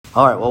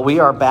All right, well, we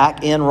are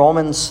back in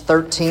Romans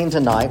 13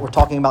 tonight. We're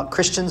talking about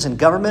Christians in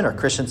government or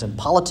Christians in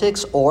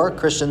politics or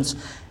Christians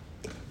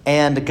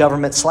and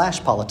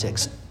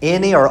government/politics.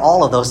 Any or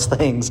all of those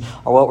things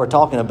are what we're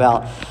talking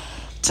about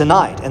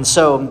tonight. And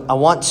so I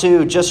want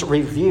to just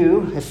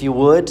review, if you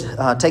would,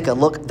 take a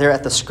look there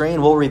at the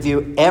screen. We'll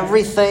review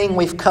everything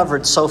we've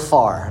covered so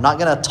far. I'm not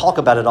going to talk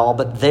about it all,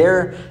 but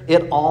there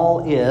it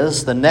all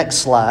is, the next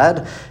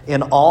slide,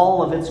 in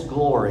all of its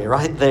glory,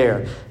 right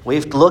there.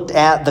 We've looked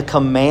at the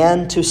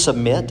command to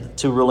submit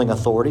to ruling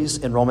authorities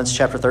in Romans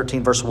chapter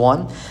 13, verse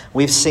 1.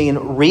 We've seen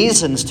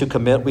reasons to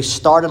commit. We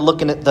started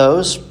looking at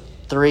those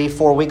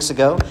 3-4 weeks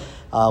ago.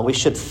 We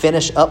should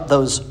finish up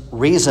those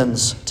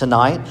reasons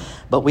tonight.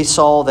 But we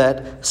saw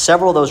that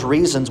several of those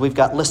reasons we've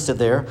got listed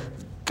there.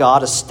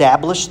 God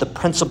established the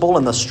principle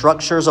and the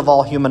structures of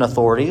all human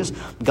authorities.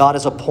 God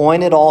has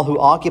appointed all who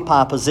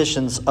occupy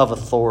positions of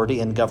authority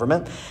in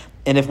government.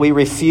 And if we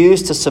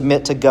refuse to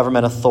submit to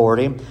government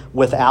authority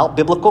without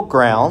biblical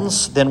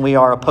grounds, then we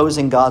are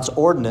opposing God's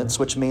ordinance,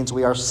 which means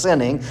we are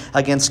sinning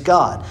against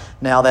God.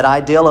 Now, that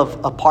ideal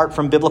of apart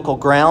from biblical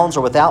grounds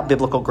or without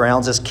biblical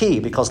grounds is key,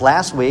 because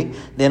last week,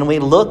 then we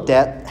looked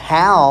at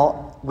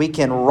how we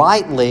can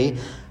rightly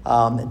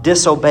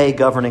disobey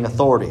governing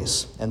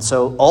authorities. And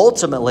so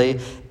ultimately,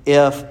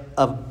 if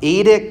an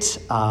edict,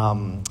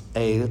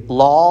 a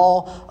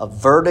law, a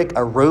verdict,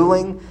 a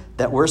ruling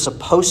that we're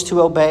supposed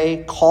to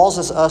obey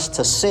causes us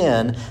to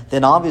sin,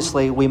 then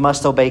obviously we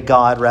must obey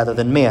God rather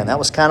than men. That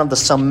was kind of the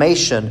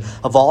summation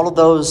of all of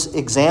those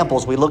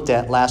examples we looked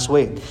at last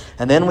week.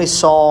 And then we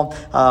saw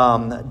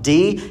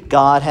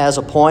God has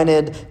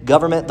appointed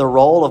government the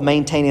role of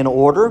maintaining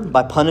order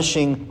by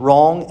punishing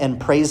wrong and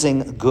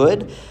praising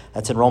good.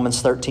 That's in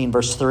Romans 13,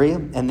 verse 3.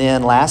 And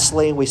then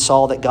lastly, we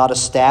saw that God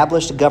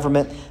established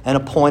government and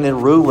appointed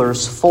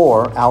rulers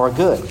for our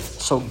good.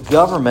 So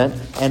government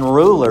and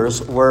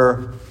rulers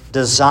were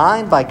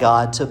designed by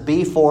God to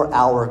be for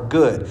our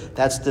good.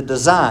 That's the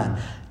design.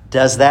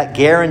 Does that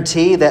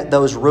guarantee that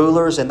those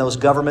rulers and those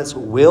governments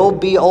will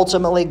be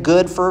ultimately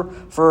good for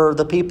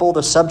the people,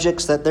 the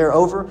subjects that they're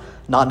over?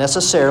 Not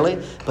necessarily,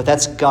 but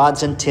that's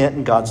God's intent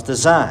and God's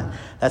design.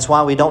 That's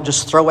why we don't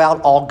just throw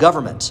out all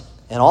government.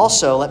 And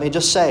also, let me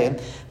just say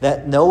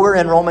that nowhere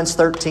in Romans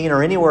 13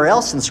 or anywhere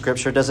else in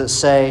Scripture does it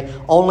say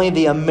only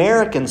the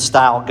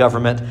American-style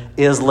government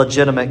is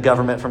legitimate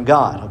government from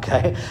God,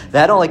 okay?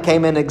 That only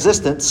came into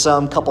existence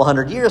some couple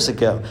hundred years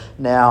ago.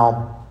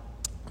 Now,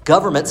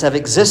 governments have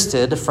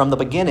existed from the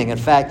beginning. In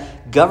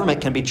fact,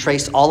 government can be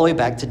traced all the way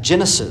back to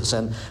Genesis.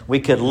 And we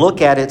could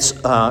look at its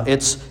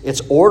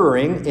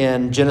ordering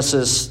in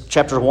Genesis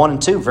chapters 1 and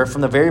 2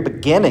 from the very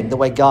beginning, the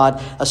way God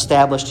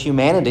established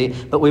humanity.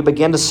 But we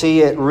begin to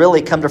see it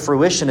really come to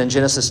fruition in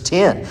Genesis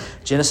 10.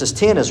 Genesis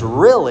 10 is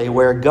really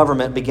where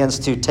government begins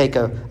to take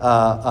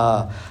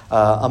a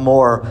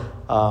more...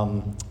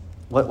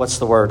 what's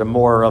the word? A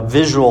more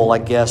visual, I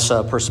guess,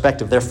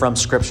 perspective there from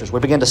Scriptures.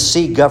 We begin to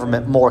see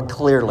government more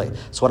clearly.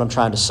 That's what I'm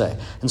trying to say.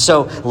 And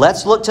so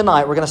let's look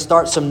tonight. We're going to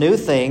start some new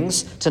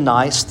things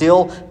tonight,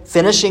 still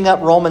finishing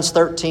up Romans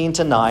 13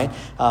 tonight.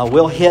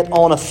 We'll hit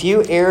on a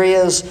few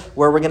areas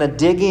where we're going to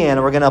dig in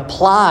and we're going to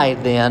apply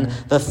then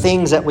the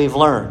things that we've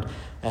learned.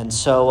 And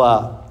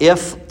so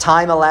if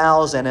time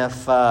allows and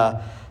if,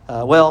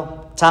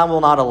 time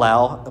will not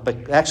allow,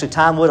 but actually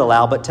time would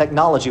allow, but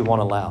technology won't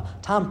allow.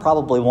 Time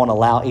probably won't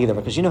allow either,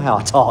 because you know how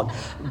I talk.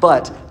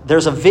 But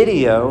there's a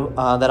video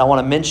that I want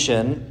to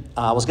mention.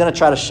 I was going to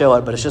try to show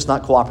it, but it's just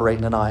not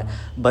cooperating tonight.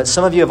 But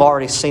some of you have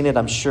already seen it,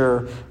 I'm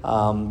sure.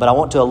 But I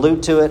want to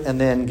allude to it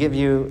and then give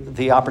you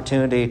the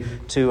opportunity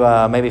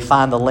to maybe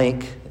find the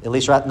link, at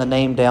least writing the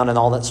name down and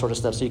all that sort of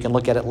stuff so you can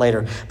look at it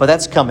later. But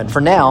that's coming. For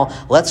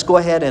now, let's go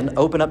ahead and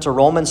open up to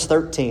Romans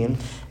 13,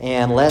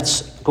 and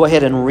let's go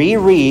ahead and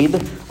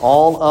reread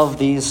all of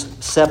these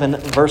 7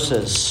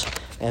 verses.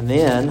 And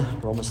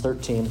then, Romans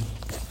 13,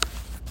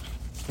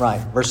 right,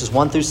 verses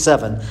 1 through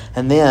 7.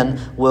 And then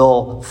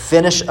we'll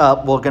finish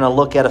up. We're going to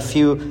look at a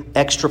few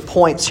extra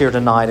points here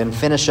tonight and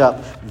finish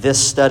up this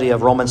study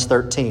of Romans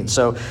 13.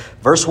 So,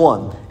 verse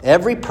 1,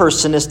 every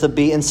person is to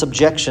be in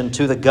subjection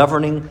to the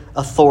governing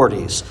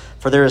authorities,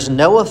 for there is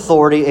no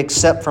authority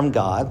except from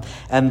God,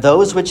 and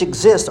those which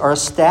exist are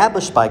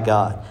established by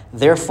God.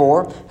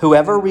 Therefore,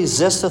 whoever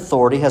resists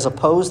authority has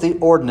opposed the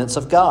ordinance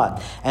of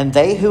God, and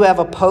they who have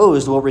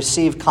opposed will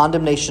receive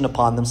condemnation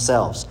upon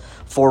themselves.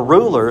 For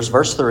rulers,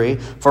 verse 3,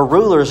 for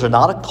rulers are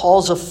not a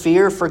cause of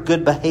fear for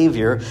good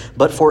behavior,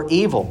 but for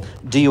evil.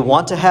 Do you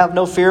want to have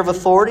no fear of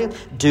authority?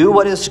 Do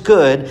what is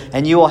good,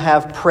 and you will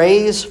have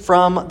praise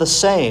from the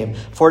same.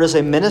 For it is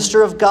a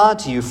minister of God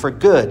to you for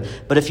good.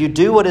 But if you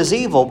do what is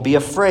evil, be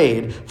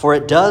afraid, for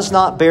it does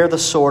not bear the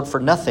sword for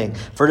nothing.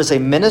 For it is a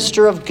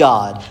minister of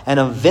God, an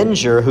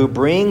avenger who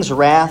brings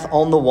wrath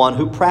on the one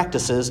who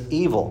practices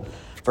evil.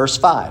 Verse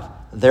 5.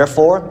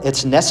 Therefore,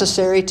 it's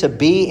necessary to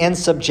be in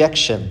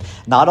subjection,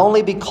 not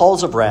only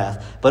because of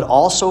wrath, but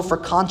also for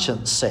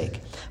conscience sake.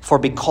 For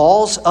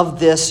because of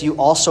this you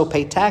also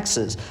pay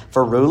taxes.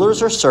 For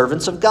rulers are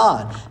servants of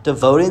God,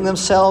 devoting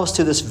themselves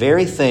to this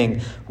very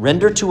thing.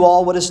 Render to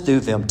all what is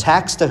due them.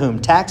 Tax to whom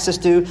tax is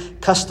due,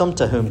 custom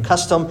to whom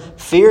custom,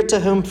 fear to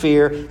whom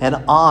fear,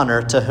 and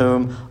honor to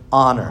whom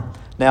honor.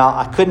 Now,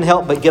 I couldn't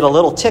help but get a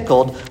little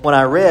tickled when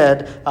I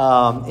read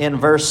in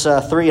verse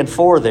 3 and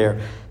 4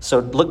 there. So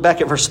look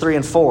back at verse 3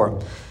 and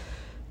 4.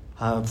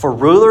 For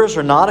rulers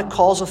are not a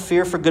cause of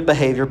fear for good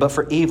behavior, but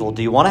for evil.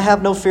 Do you want to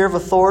have no fear of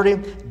authority?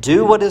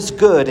 Do what is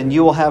good, and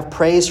you will have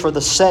praise for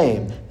the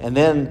same. And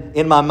then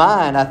in my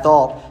mind, I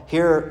thought,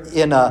 here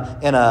in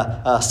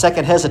a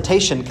second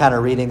hesitation kind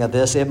of reading of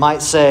this, it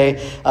might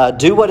say,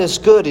 do what is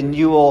good, and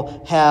you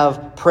will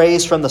have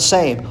praise from the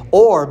same.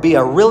 Or be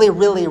a really,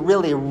 really,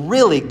 really,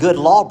 really good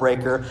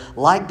lawbreaker,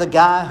 like the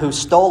guy who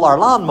stole our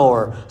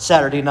lawnmower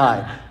Saturday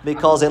night,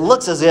 because it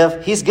looks as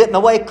if he's getting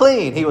away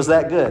clean. He was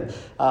that good.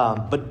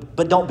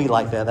 But don't be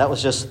like that. That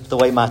was just the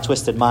way my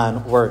twisted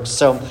mind works.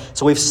 So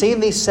we've seen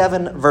these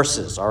 7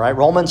 verses, all right?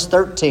 Romans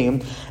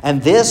 13.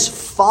 And this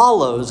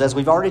follows, as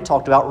we've already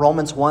talked about,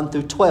 Romans 1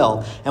 through 12.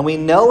 And we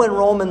know in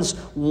Romans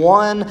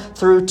 1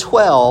 through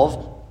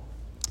 12,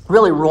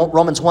 really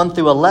Romans 1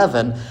 through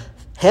 11,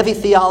 heavy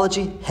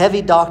theology,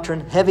 heavy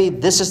doctrine,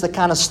 this is the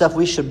kind of stuff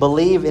we should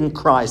believe in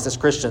Christ as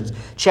Christians.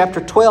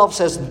 Chapter 12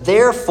 says,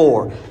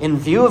 therefore, in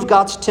view of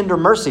God's tender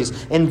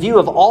mercies, in view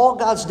of all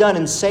God's done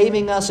in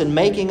saving us and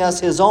making us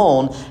His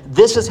own,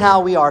 this is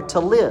how we are to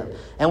live.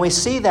 And we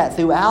see that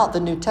throughout the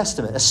New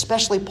Testament,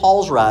 especially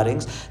Paul's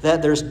writings,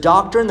 that there's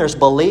doctrine, there's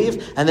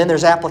belief, and then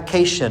there's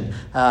application.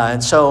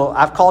 And so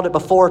I've called it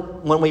before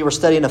when we were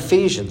studying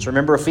Ephesians.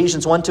 Remember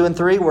Ephesians 1, 2, and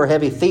 3 were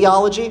heavy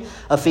theology.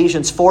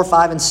 Ephesians 4,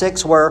 5, and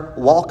 6 were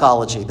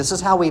walkology. This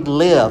is how we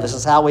live. This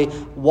is how we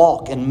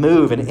walk and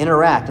move and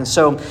interact. And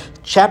so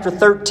chapter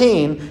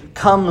 13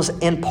 comes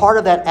in part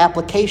of that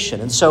application.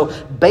 And so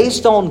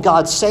based on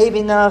God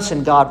saving us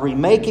and God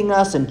remaking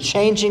us and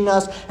changing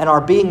us and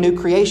our being new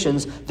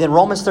creations, then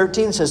Romans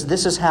 13 says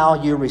this is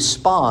how you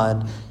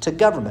respond to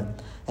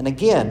government. And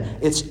again,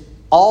 it's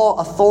all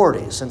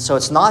authorities. And so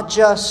it's not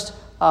just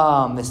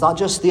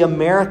the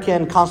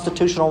American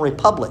constitutional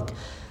republic,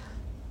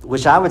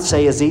 which I would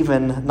say is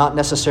even not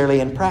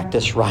necessarily in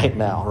practice right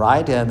now,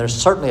 right? And there's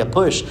certainly a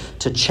push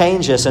to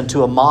change this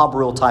into a mob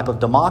rule type of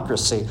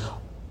democracy,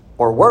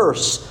 or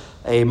worse,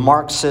 a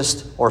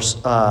Marxist or,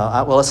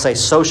 let's say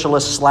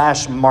socialist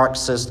 /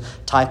 Marxist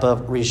type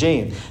of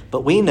regime.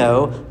 But we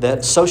know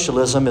that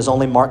socialism is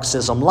only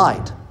Marxism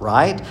light,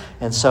 right?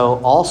 And so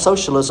all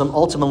socialism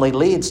ultimately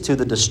leads to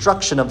the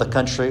destruction of the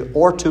country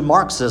or to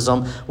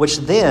Marxism, which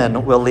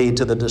then will lead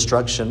to the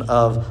destruction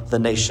of the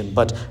nation.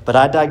 But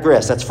I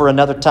digress. That's for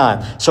another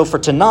time. So for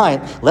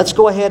tonight, let's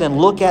go ahead and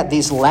look at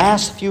these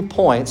last few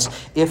points,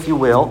 if you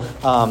will.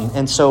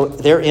 And so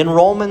they're in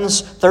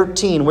Romans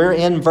 13. We're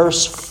in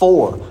verse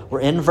 4. We're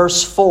in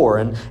verse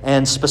 4,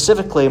 and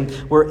specifically,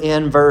 we're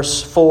in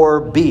verse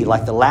 4b,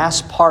 like the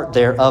last part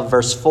there of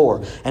verse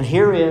 4. And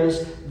here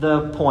is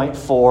the point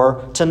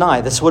for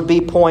tonight. This would be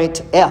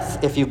point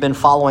F if you've been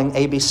following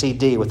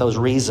ABCD with those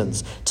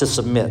reasons to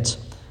submit.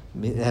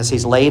 As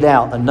he's laid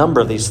out a number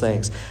of these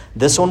things.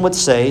 This one would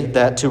say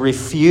that to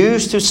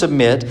refuse to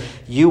submit,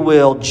 you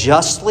will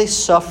justly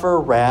suffer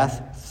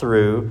wrath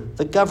through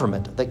the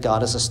government that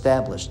God has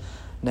established.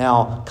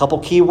 Now, a couple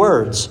key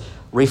words.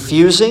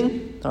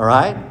 Refusing, all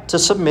right, to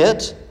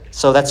submit.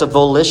 So that's a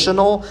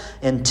volitional,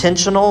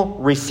 intentional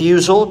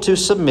refusal to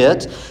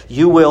submit.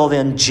 You will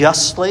then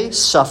justly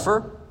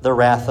suffer the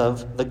wrath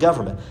of the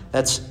government.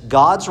 That's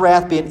God's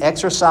wrath being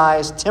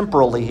exercised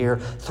temporally here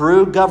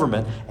through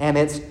government. And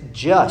it's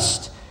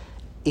just.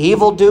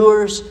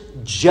 Evildoers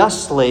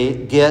justly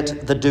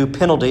get the due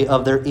penalty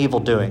of their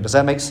evil doing. Does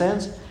that make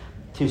sense?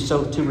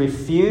 To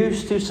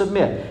refuse to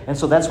submit. And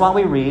so that's why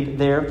we read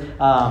there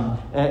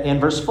in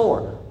verse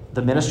 4.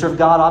 The minister of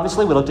God,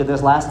 obviously, we looked at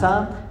this last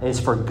time, is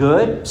for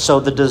good. So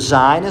the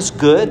design is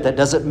good. That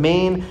doesn't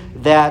mean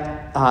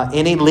that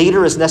any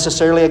leader is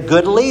necessarily a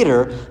good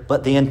leader,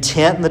 but the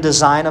intent and the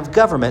design of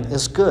government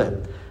is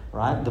good.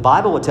 Right? The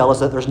Bible would tell us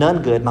that there's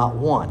none good, not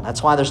one.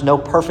 That's why there's no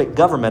perfect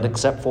government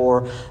except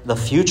for the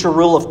future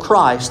rule of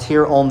Christ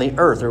here on the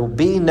earth. There will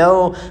be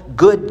no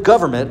good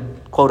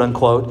government, quote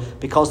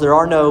unquote, because there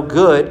are no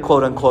good,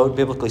 quote unquote,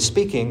 biblically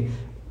speaking,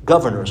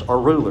 governors or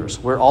rulers.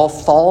 We're all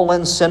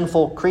fallen,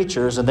 sinful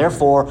creatures, and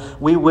therefore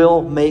we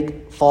will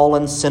make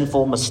fallen,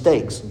 sinful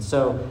mistakes. And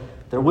so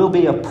there will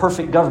be a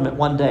perfect government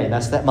one day.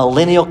 That's that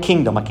millennial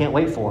kingdom. I can't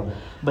wait for it.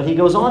 But he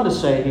goes on to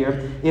say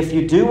here, if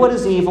you do what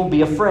is evil,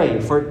 be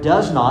afraid, for it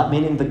does not,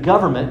 meaning the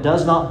government,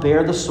 does not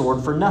bear the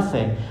sword for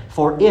nothing.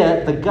 For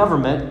it, the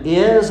government,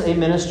 is a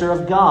minister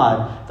of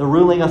God. The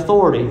ruling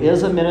authority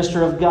is a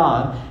minister of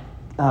God.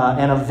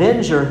 An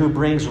avenger who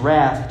brings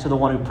wrath to the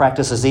one who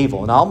practices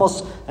evil. And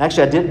I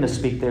did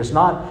misspeak there. It's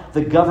not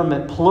the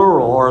government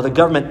plural or the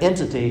government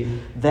entity,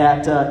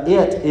 that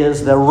it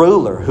is the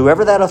ruler.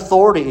 Whoever that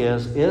authority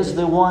is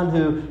the one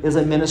who is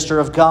a minister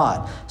of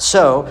God.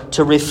 So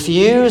to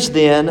refuse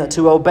then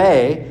to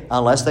obey,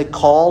 unless they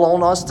call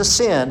on us to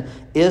sin,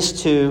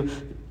 is to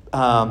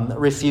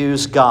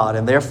refuse God,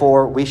 and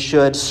therefore we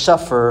should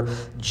suffer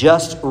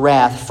just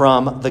wrath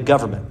from the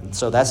government.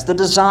 So that's the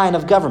design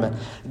of government.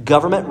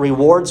 Government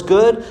rewards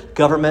good.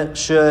 Government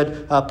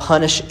should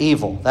punish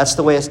evil. That's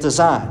the way it's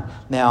designed.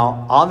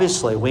 Now,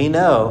 obviously, we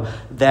know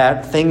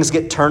that things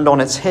get turned on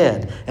its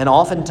head, and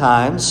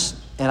oftentimes,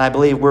 and I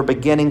believe we're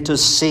beginning to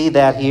see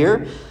that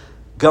here,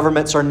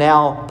 governments are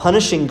now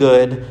punishing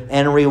good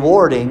and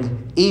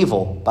rewarding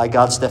evil by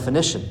God's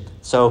definition.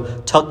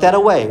 So tuck that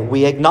away.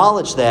 We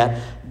acknowledge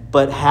that.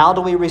 But how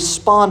do we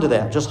respond to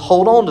that? Just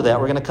hold on to that.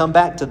 We're going to come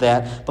back to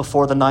that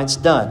before the night's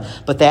done.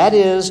 But that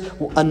is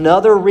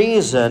another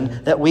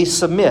reason that we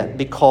submit,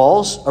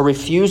 because a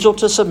refusal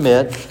to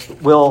submit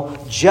will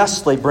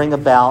justly bring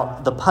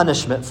about the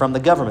punishment from the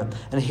government.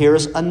 And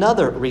here's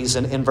another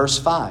reason in verse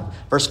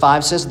 5. Verse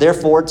 5 says,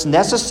 therefore it's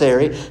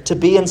necessary to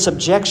be in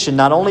subjection,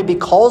 not only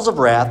because of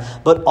wrath,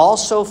 but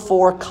also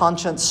for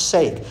conscience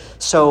sake.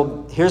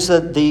 So here's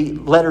the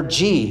letter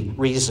G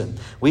reason.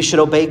 We should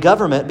obey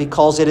government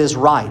because it is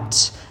right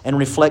and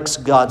reflects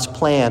God's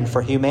plan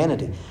for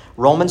humanity.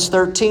 Romans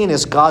 13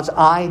 is God's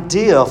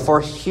idea for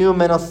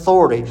human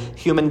authority,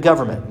 human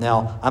government.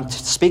 Now, I'm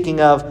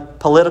speaking of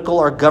political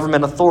or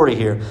government authority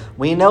here.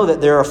 We know that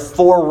there are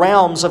four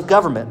realms of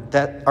government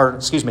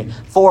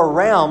four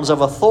realms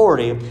of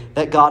authority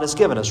that God has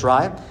given us,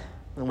 right?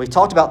 And we've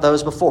talked about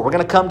those before. We're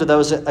going to come to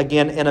those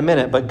again in a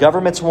minute. But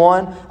government's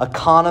one,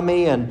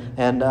 economy and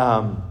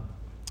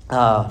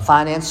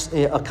finance,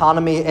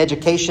 economy,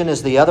 education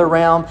is the other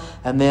realm,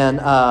 and then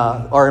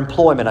or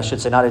employment, I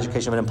should say, not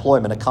education, but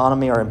employment,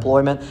 economy or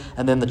employment,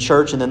 and then the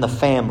church, and then the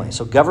family.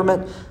 So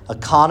government,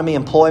 economy,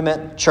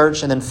 employment,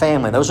 church, and then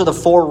family. Those are the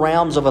four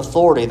realms of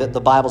authority that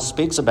the Bible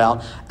speaks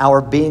about our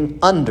being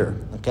under.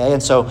 Okay,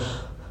 and so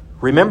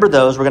remember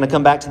those. We're going to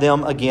come back to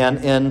them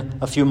again in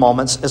a few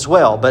moments as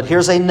well. But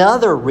here's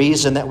another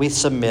reason that we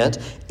submit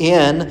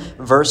in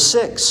verse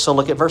 6. So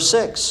look at verse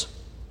 6.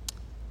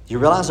 You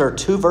realize there are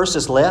 2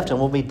 verses left and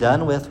we'll be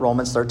done with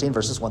Romans 13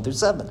 verses 1 through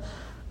 7.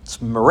 It's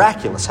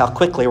miraculous how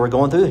quickly we're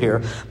going through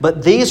here.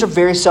 But these are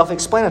very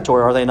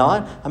self-explanatory, are they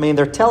not? I mean,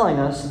 they're telling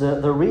us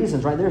the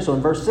reasons right there. So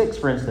in verse 6,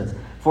 for instance,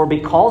 for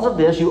because of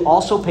this you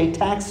also pay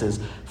taxes,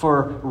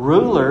 for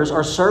rulers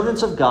are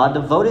servants of God,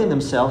 devoting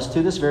themselves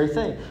to this very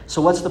thing.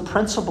 So what's the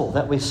principle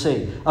that we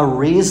see?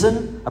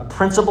 A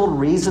principled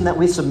reason that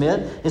we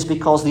submit is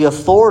because the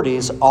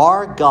authorities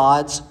are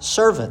God's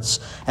servants,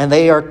 and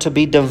they are to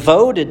be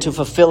devoted to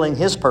fulfilling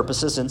His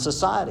purposes in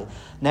society.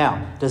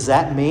 Now, does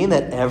that mean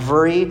that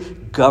every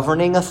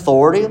governing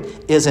authority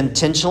is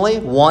intentionally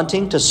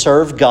wanting to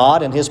serve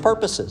God and His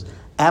purposes?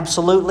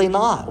 Absolutely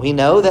not. We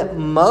know that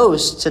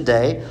most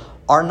today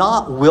are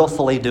not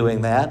willfully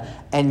doing that,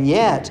 and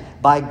yet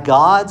by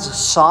God's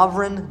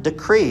sovereign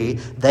decree,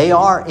 they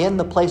are in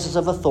the places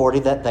of authority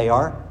that they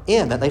are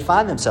in, that they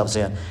find themselves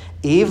in.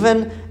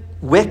 Even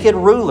wicked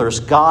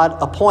rulers God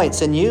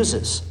appoints and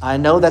uses. I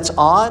know that's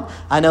odd.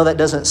 I know that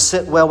doesn't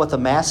sit well with the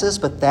masses,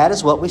 but that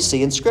is what we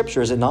see in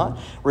Scripture, is it not?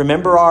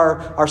 Remember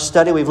our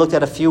study we've looked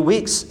at a few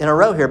weeks in a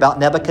row here about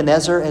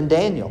Nebuchadnezzar and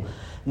Daniel.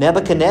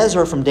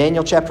 Nebuchadnezzar from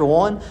Daniel chapter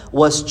 1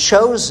 was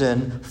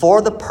chosen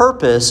for the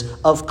purpose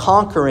of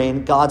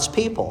conquering God's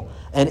people.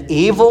 An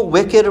evil,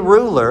 wicked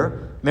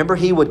ruler. Remember,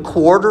 he would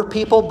quarter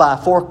people by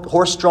 4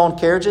 horse-drawn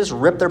carriages,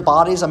 rip their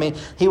bodies. I mean,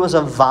 he was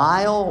a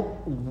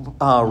vile,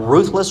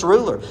 ruthless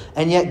ruler.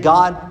 And yet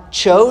God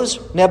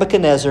chose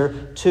Nebuchadnezzar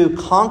to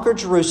conquer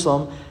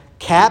Jerusalem,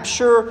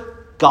 capture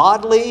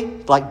godly,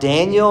 like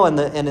Daniel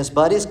and his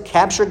buddies,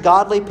 capture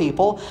godly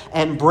people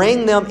and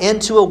bring them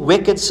into a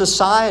wicked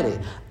society.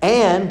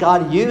 And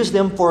God used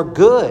them for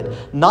good,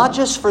 not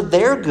just for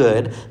their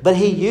good, but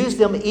He used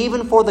them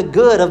even for the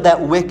good of that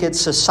wicked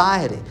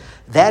society.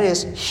 That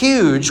is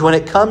huge when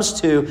it comes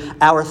to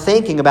our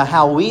thinking about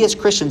how we as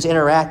Christians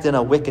interact in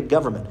a wicked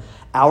government.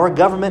 Our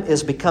government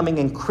is becoming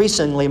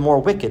increasingly more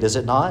wicked, is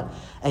it not?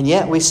 And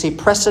yet we see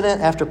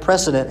precedent after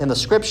precedent in the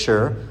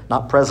Scripture,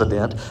 not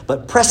president,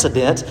 but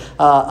precedent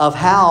of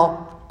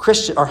how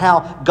Christian or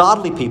how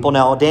godly people.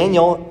 Now,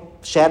 Daniel,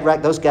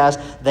 Shadrach, those guys,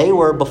 they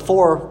were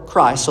before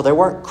Christ, so they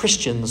weren't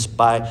Christians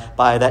by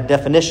that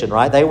definition,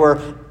 right? They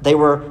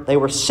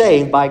were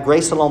saved by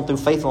grace alone through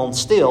faith alone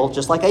still,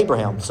 just like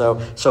Abraham. So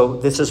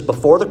this is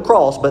before the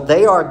cross, but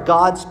they are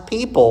God's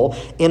people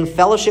in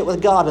fellowship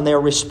with God, and they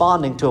are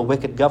responding to a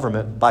wicked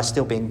government by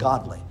still being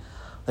godly.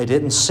 They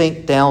didn't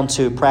sink down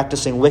to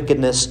practicing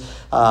wickedness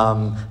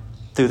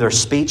through their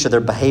speech or their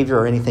behavior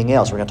or anything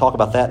else. We're going to talk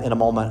about that in a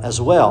moment as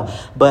well.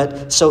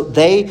 But so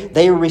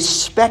they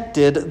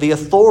respected the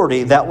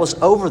authority that was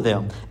over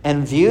them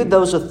and viewed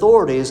those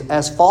authorities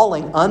as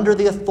falling under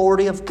the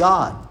authority of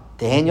God.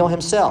 Daniel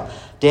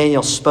himself.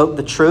 Daniel spoke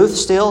the truth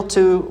still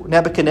to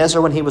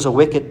Nebuchadnezzar when he was a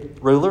wicked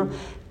ruler.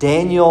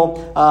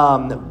 Daniel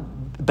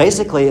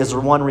basically is the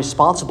one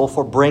responsible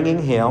for bringing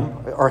him,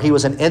 or he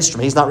was an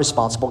instrument. He's not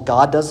responsible.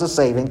 God does the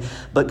saving.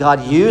 But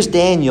God used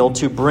Daniel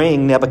to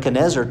bring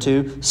Nebuchadnezzar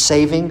to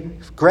saving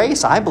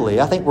grace, I believe.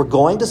 I think we're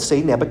going to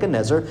see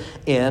Nebuchadnezzar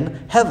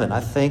in heaven.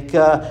 I think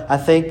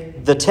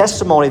the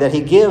testimony that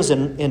he gives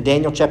in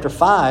Daniel chapter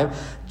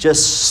 5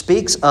 just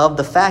speaks of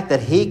the fact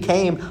that he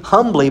came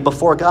humbly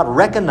before God,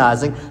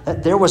 recognizing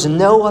that there was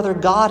no other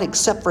God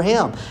except for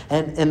him.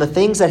 And the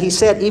things that he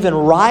said, even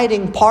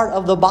writing part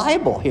of the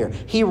Bible here.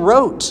 He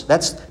wrote.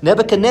 That's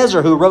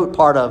Nebuchadnezzar who wrote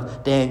part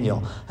of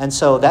Daniel. And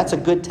so that's a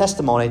good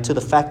testimony to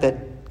the fact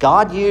that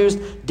God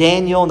used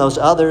Daniel and those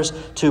others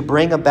to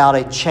bring about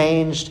a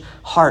changed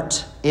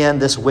heart in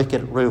this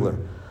wicked ruler.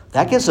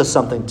 That gives us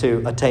something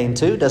to attain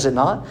to, does it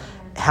not?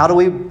 How do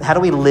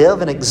we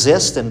live and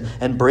exist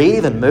and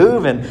breathe and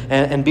move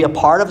and be a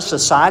part of a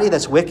society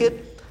that's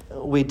wicked?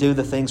 We do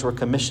the things we're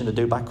commissioned to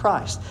do by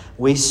Christ.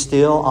 We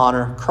still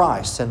honor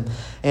Christ.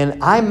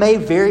 And I may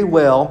very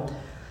well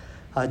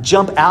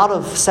jump out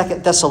of 2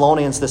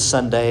 Thessalonians this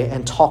Sunday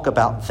and talk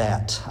about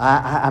that.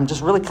 I'm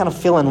just really kind of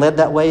feeling led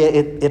that way.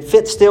 It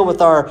fits still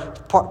with our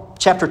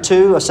chapter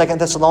 2 of 2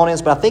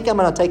 Thessalonians, but I think I'm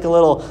going to take a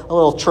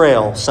little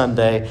trail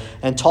Sunday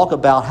and talk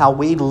about how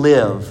we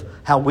live,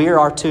 how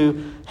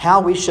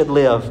we should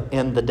live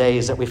in the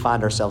days that we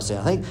find ourselves in.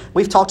 I think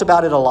we've talked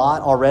about it a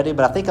lot already,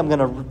 but I think I'm going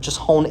to just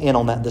hone in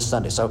on that this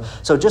Sunday. So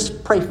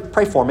just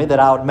pray for me that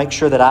I would make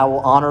sure that I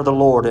will honor the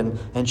Lord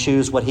and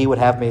choose what He would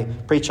have me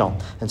preach on.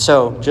 And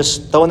so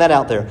just throwing that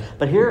out there.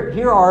 But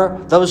here are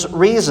those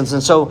reasons.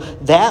 And so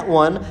that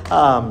one,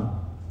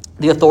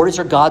 the authorities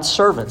are God's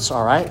servants,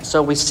 all right?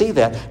 So we see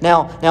that.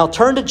 Now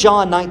turn to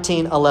John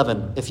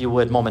 19:11, if you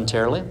would,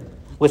 momentarily.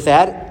 With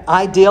that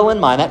ideal in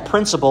mind, that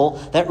principle,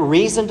 that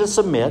reason to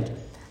submit.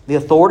 The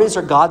authorities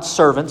are God's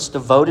servants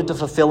devoted to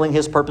fulfilling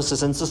His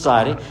purposes in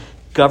society.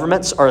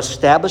 Governments are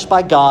established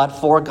by God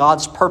for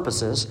God's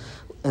purposes.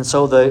 And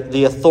so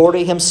the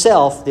authority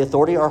himself, the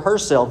authority or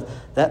herself,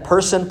 that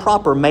person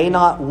proper may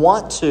not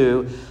want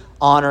to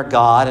honor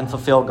God and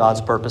fulfill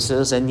God's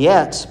purposes. And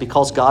yet,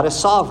 because God is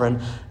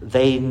sovereign,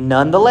 they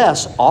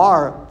nonetheless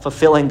are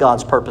fulfilling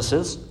God's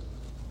purposes.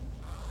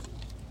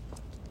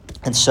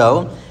 And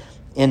so,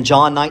 in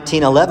John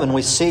 19:11,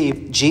 we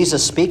see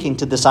Jesus speaking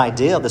to this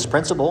idea, this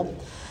principle.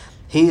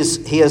 He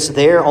is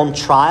there on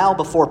trial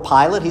before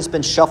Pilate. He's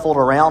been shuffled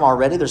around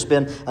already. There's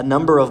been a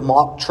number of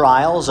mock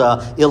trials.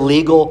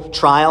 Illegal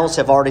trials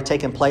have already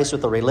taken place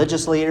with the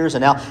religious leaders.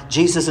 And now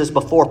Jesus is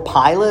before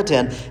Pilate.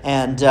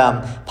 And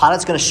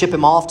Pilate's going to ship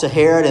him off to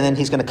Herod. And then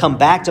he's going to come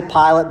back to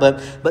Pilate.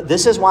 But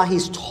this is why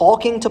he's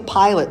talking to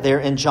Pilate there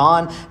in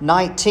John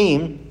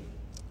 19.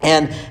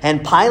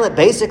 And Pilate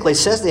basically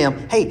says to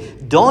him, hey,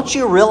 don't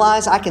you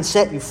realize I can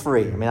set you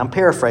free? I mean, I'm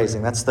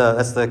paraphrasing. That's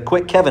the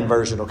quick Kevin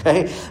version,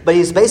 okay? But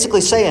he's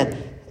basically saying,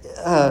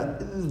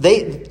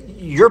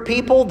 your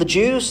people, the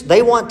Jews,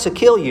 they want to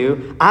kill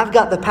you. I've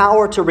got the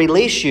power to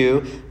release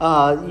you.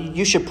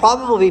 You should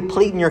probably be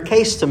pleading your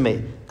case to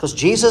me. Because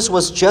Jesus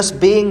was just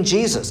being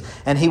Jesus.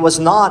 And he was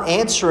not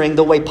answering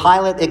the way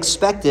Pilate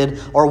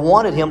expected or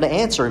wanted him to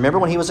answer. Remember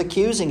when he was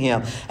accusing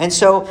him? And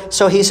so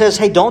he says,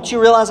 hey, don't you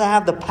realize I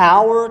have the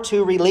power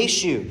to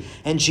release you?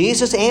 And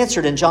Jesus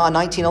answered in John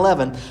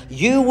 19:11,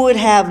 you would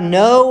have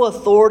no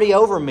authority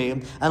over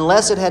me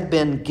unless it had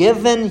been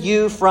given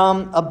you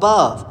from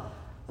above.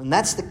 And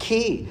that's the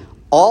key.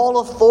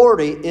 All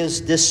authority is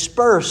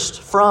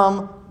dispersed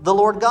from the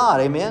Lord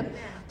God. Amen?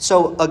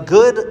 So a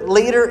good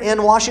leader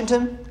in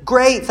Washington,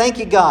 great, thank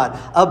you, God.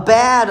 A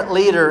bad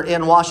leader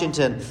in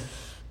Washington,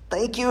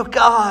 thank you,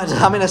 God.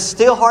 I mean, it's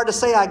still hard to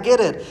say, I get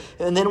it.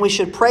 And then we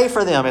should pray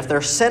for them. If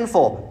they're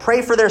sinful,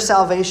 pray for their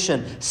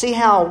salvation. See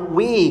how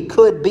we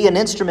could be an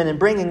instrument in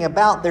bringing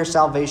about their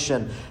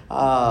salvation.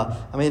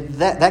 I mean,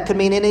 that could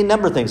mean any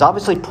number of things.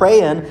 Obviously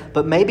praying,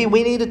 but maybe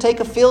we need to take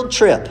a field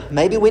trip.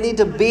 Maybe we need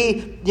to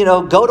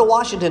go to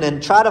Washington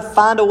and try to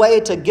find a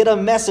way to get a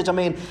message. I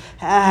mean,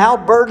 how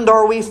burdened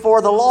are we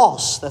for the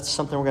lost? That's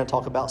something we're going to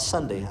talk about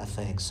Sunday, I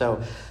think.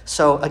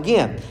 So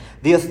again,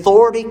 the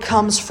authority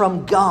comes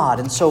from God,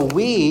 and so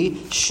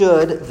we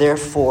should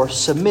therefore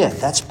submit.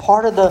 That's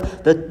part of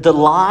the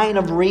line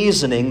of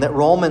reasoning that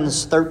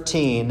Romans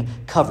 13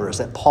 covers,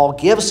 that Paul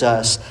gives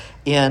us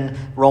in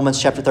Romans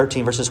chapter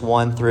 13, verses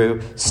 1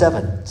 through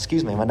 7.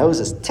 Excuse me, my nose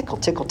is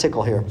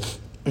tickle here.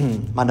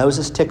 My nose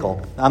is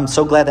tickled. I'm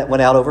so glad that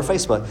went out over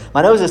Facebook.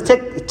 My nose is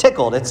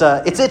tickled. It's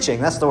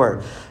itching. That's the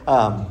word.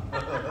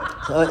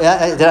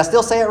 Did I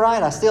still say it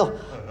right?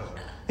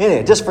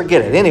 Anyway, just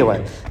forget it.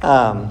 Anyway,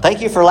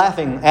 thank you for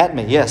laughing at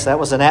me. Yes, that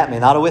was an at me,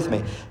 not a with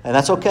me. And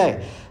that's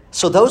okay.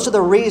 So those are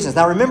the reasons.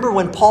 Now remember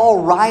when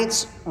Paul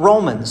writes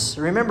Romans,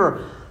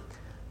 remember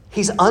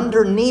he's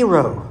under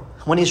Nero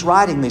when he's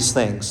writing these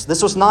things.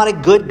 This was not a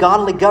good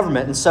godly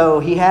government, and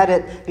so he had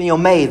it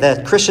made.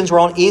 The Christians were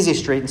on easy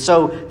street, and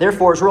so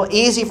therefore it's real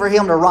easy for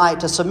him to write,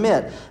 to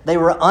submit. They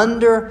were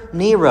under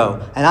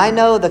Nero, and I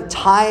know the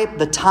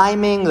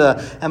timing.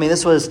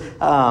 This was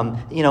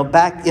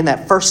back in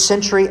that first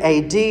century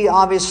AD,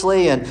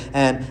 obviously,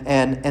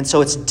 and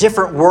so it's a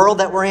different world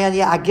that we're in.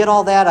 Yeah, I get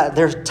all that.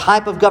 Their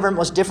type of government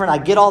was different. I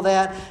get all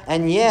that,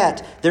 and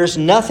yet there's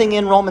nothing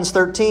in Romans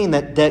 13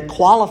 that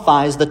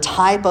qualifies the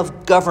type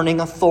of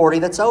governing authority authority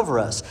that's over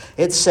us.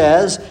 It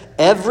says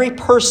every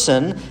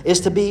person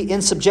is to be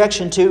in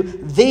subjection to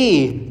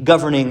the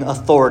governing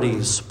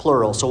authorities,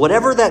 plural. So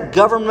whatever that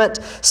government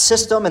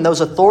system and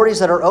those authorities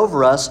that are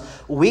over us,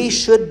 we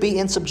should be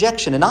in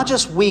subjection. And not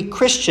just we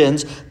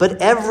Christians,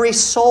 but every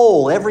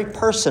soul, every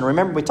person.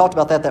 Remember, we talked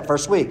about that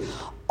first week.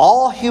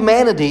 All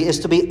humanity is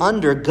to be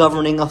under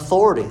governing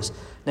authorities.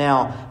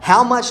 Now,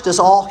 how much does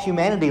all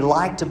humanity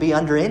like to be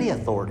under any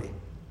authority?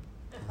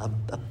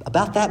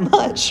 About that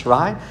much,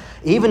 right?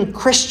 Even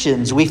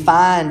Christians, we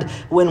find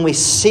when we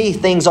see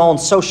things on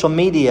social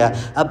media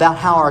about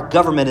how our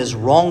government is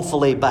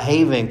wrongfully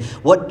behaving,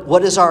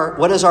 what is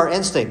our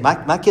instinct?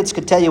 My kids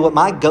could tell you what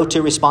my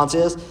go-to response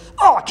is.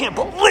 Oh, I can't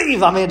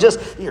believe!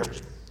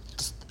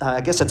 I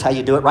guess that's how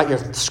you do it, right? You're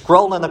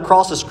scrolling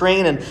across the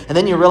screen and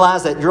then you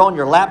realize that you're on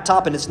your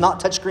laptop and it's not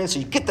touchscreen. So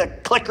you get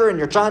that clicker and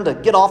you're trying to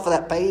get off of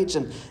that page.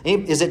 And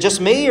is it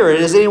just me or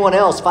does anyone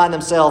else find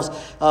themselves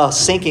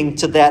sinking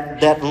to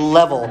that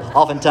level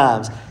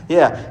oftentimes?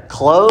 Yeah,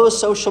 close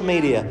social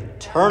media.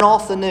 Turn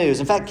off the news.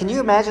 In fact, can you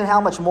imagine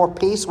how much more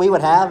peace we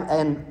would have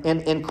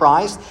in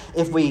Christ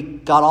if we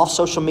got off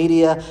social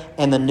media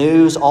and the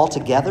news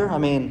altogether? I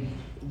mean,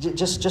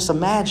 just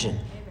imagine.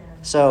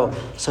 So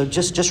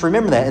just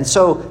remember that. And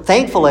so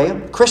thankfully,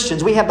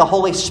 Christians, we have the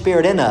Holy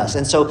Spirit in us.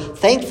 And so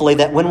thankfully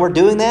that when we're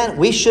doing that,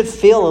 we should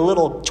feel a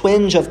little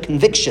twinge of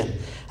conviction.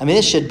 I mean,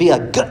 it should be a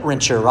gut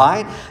wrencher,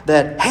 right?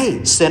 That,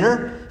 hey,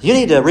 sinner, you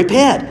need to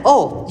repent.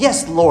 Oh,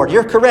 yes, Lord,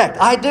 you're correct.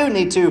 I do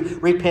need to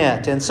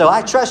repent. And so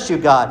I trust you,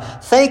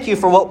 God. Thank you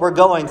for what we're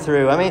going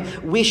through. I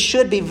mean, we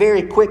should be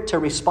very quick to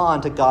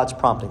respond to God's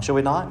prompting, should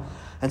we not?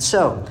 And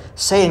so,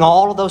 saying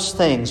all of those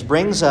things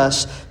brings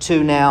us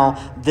to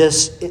now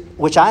this,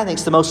 which I think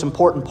is the most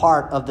important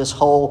part of this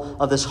whole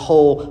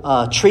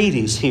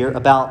treatise here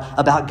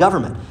about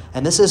government.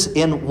 And this is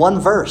in one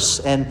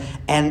verse. And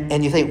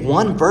you think,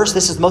 one verse,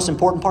 this is the most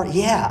important part?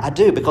 Yeah, I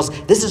do, because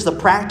this is the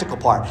practical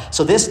part.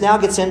 So this now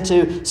gets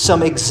into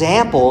some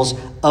examples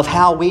of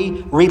how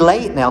we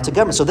relate now to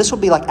government. So this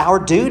would be like our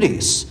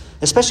duties,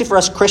 especially for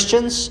us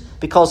Christians,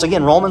 because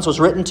again, Romans was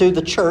written to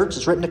the church,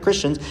 it's written to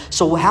Christians.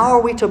 So how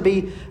are we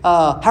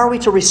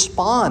to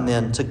respond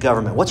then to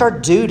government? What's our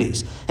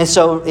duties? And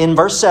so in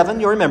verse 7,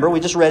 you'll remember, we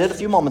just read it a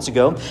few moments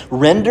ago.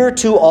 Render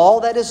to all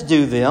that is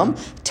due them,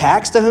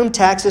 tax to whom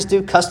tax is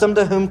due, custom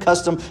to whom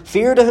custom,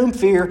 fear to whom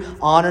fear,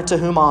 honor to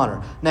whom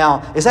honor.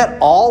 Now, is that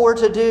all we're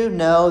to do?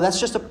 No, that's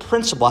just a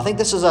principle. I think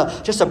this is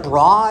just a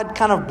broad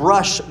kind of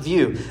brush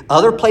view.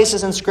 Other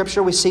places in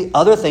Scripture, we see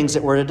other things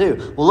that we're to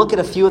do. We'll look at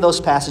a few of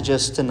those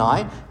passages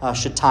tonight,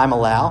 should time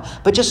allow.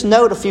 But just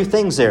note a few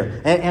things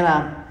there.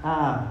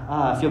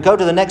 If you'll go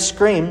to the next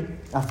screen,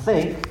 I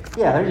think,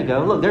 yeah, there you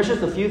go. Look, there's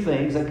just a few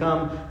things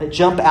that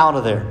jump out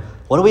of there.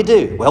 What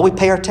do? Well, we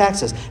pay our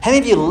taxes. How many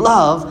of you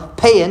love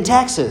paying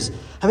taxes?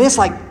 I mean, it's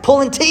like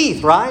pulling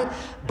teeth, right?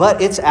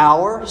 But it's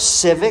our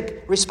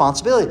civic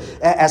responsibility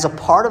as a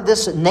part of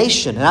this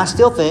nation. And I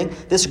still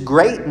think this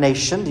great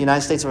nation, the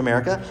United States of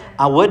America,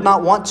 I would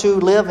not want to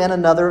live in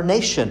another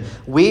nation.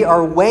 We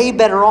are way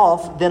better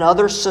off than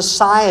other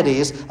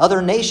societies,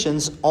 other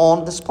nations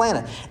on this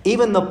planet.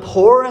 Even the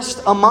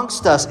poorest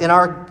amongst us in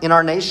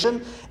our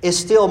nation is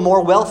still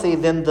more wealthy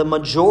than the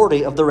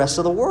majority of the rest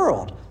of the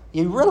world.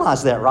 You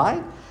realize that,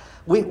 right?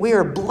 We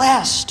are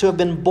blessed to have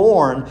been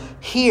born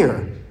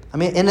here. I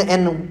mean,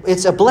 and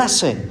it's a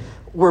blessing.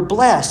 We're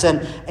blessed.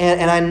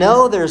 And I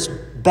know there's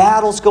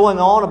battles going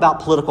on about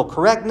political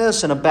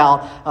correctness and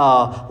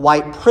about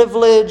white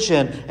privilege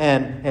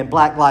and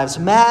Black Lives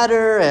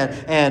Matter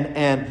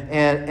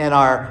and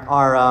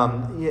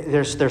our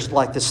there's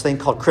like this thing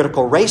called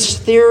critical race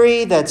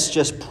theory that's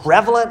just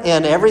prevalent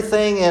in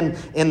everything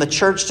in the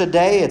church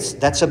today.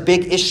 That's a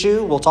big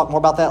issue. We'll talk more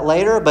about that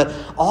later. But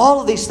all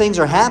of these things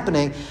are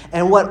happening,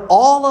 and what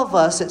all of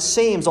us, it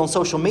seems, on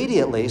social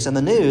media at least, in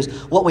the news,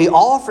 what we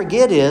all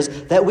forget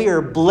is that we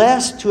are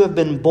blessed to have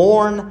been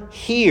born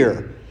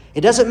here. It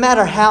doesn't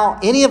matter how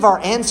any of our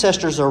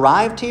ancestors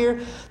arrived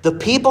here. The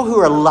people who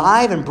are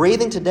alive and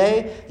breathing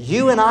today,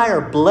 you and I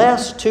are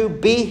blessed to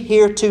be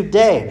here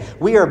today.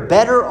 We are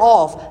better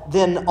off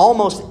than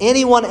almost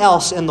anyone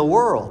else in the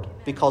world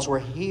because we're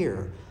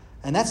here.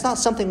 And that's not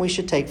something we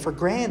should take for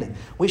granted.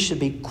 We should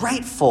be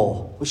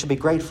grateful. We should be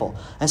grateful.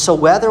 And so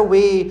whether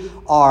we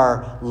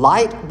are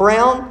light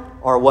brown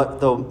or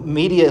what the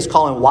media is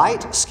calling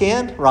white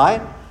skinned,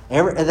 right?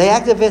 They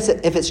act as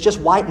if it's just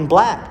white and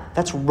black.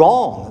 That's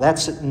wrong.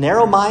 That's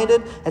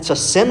narrow-minded. It's a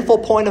sinful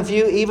point of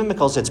view, even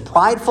because it's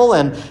prideful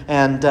and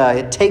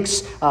it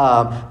takes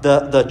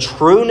the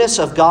trueness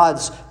of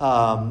God's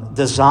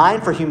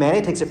design for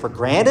humanity, takes it for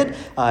granted,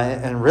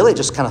 and really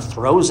just kind of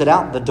throws it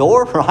out the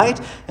door,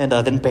 right? And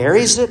then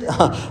buries it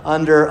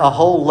under a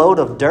whole load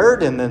of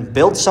dirt and then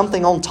builds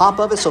something on top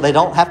of it so they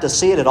don't have to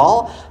see it at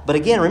all. But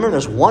again, remember,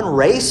 there's one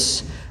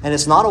race. And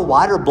it's not a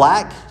white or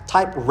black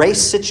type race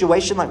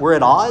situation like we're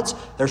at odds.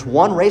 There's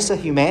one race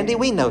of humanity.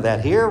 We know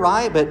that here,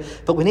 right?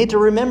 But we need to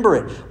remember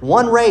it.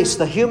 One race,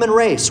 the human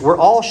race. We're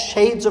all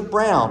shades of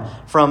brown,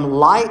 from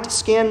light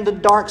skin to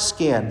dark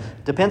skin.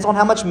 Depends on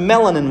how much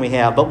melanin we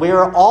have. But we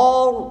are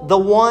all the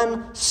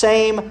one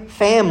same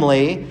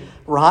family,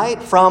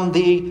 right? From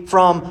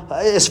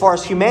as far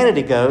as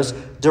humanity goes,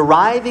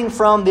 deriving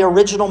from the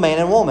original man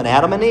and woman,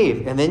 Adam and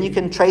Eve. And then you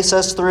can trace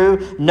us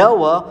through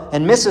Noah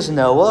and Mrs.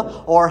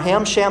 Noah, or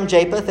Ham, Shem,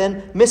 Japheth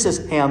and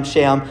Mrs. Ham,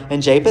 Shem,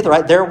 and Japheth,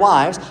 right? Their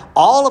wives.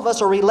 All of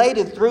us are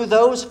related through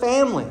those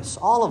families.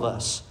 All of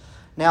us.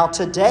 Now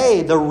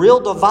today, the real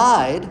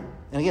divide,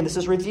 and again, this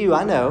is review,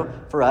 I know,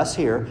 for us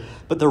here,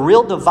 but the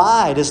real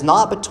divide is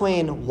not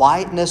between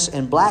whiteness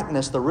and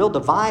blackness. The real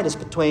divide is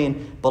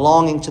between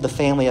belonging to the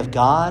family of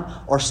God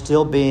or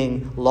still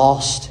being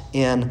lost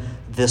in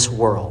this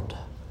world.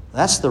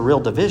 That's the real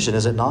division,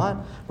 is it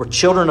not? We're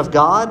children of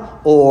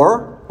God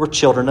or we're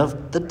children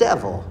of the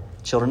devil.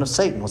 Children of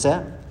Satan. What's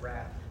that?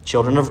 Wrath.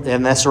 Children of,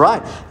 and that's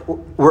right.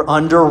 We're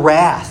under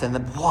wrath. And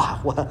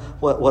wow,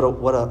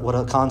 what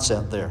a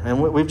concept there.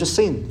 And we've just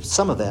seen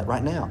some of that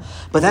right now.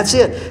 But that's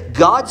it.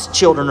 God's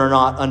children are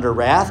not under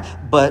wrath,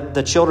 but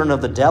the children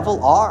of the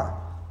devil are.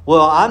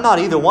 Well, I'm not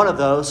either one of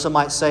those. Some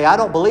might say, I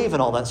don't believe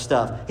in all that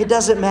stuff. It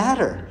doesn't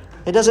matter.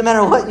 It doesn't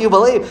matter what you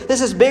believe.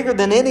 This is bigger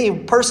than any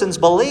person's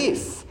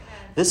belief.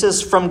 This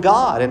is from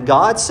God. And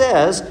God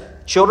says,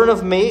 children of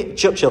God,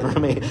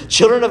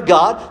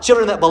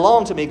 children that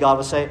belong to me, God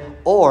will say,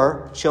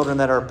 or children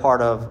that are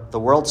part of the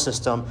world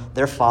system,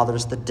 their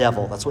father's the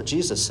devil. That's what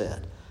Jesus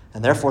said.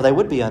 And therefore they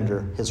would be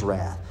under his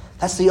wrath.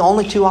 That's the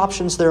only two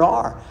options there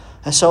are.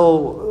 And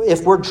so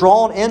if we're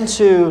drawn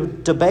into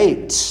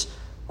debates,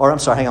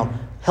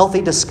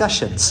 healthy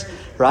discussions,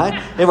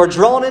 right? If we're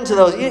drawn into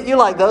those, you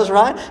like those,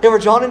 right? If we're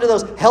drawn into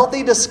those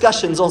healthy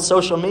discussions on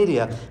social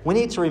media, we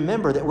need to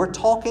remember that we're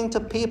talking to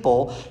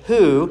people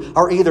who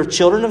are either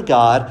children of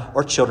God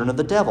or children of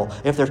the devil.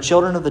 If they're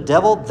children of the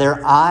devil,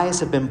 their eyes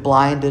have been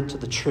blinded to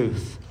the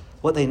truth.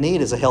 What they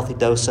need is a healthy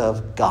dose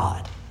of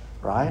God,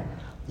 right?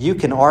 You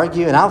can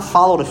argue, and I've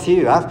followed a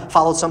few. I've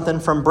followed something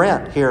from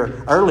Brent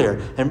here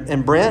earlier.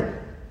 And Brent,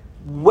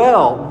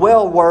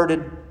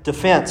 well-worded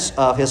defense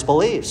of his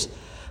beliefs.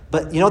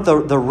 But you know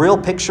what the real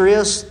picture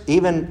is?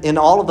 Even in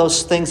all of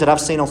those things that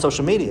I've seen on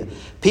social media,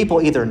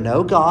 people either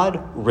know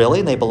God, really,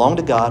 and they belong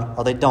to God,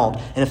 or they don't.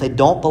 And if they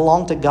don't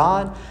belong to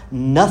God,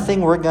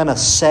 nothing we're going to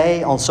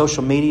say on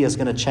social media is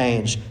going to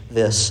change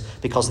this,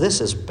 because this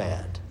is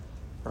bad,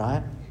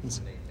 right?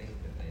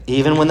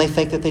 Even when they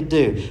think that they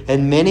do.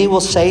 And many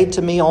will say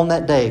to me on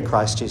that day,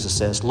 Christ Jesus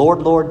says,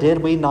 Lord, Lord, did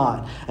we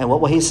not? And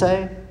what will he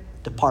say?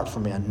 Depart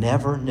from me, I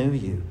never knew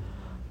you.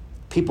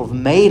 People have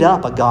made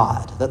up a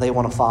God that they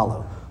want to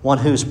follow. One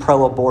who's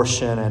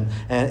pro-abortion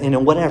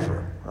and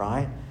whatever,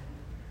 right?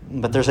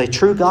 But there's a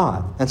true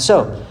God. And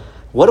so,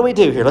 what do we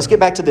do here? Let's get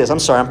back to this. I'm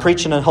sorry, I'm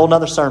preaching a whole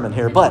nother sermon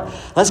here, but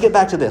let's get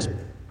back to this.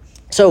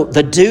 So,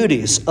 the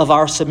duties of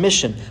our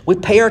submission. We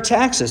pay our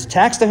taxes.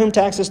 Tax to whom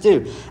taxes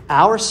due.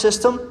 Our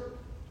system,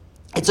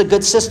 it's a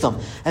good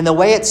system. And the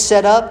way it's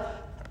set up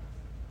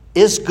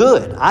is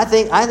good. I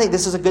think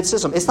this is a good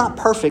system. It's not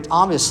perfect,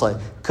 obviously.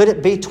 Could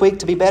it be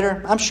tweaked to be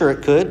better? I'm sure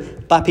it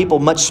could, by people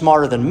much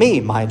smarter than me,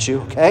 mind you,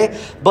 okay?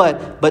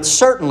 But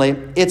certainly,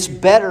 it's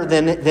better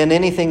than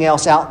anything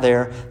else out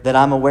there that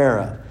I'm aware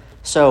of.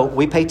 So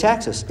we pay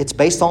taxes. It's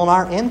based on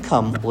our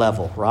income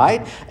level,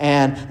 right?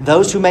 And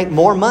those who make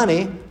more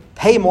money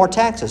pay more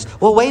taxes.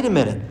 Well, wait a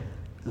minute.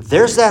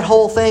 There's that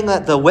whole thing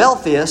that the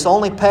wealthiest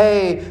only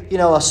pay,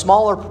 a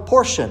smaller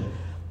proportion.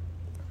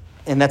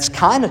 And that's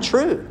kind of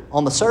true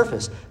on the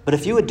surface. But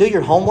if you would do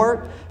your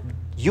homework,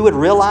 you would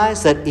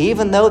realize that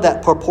even though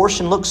that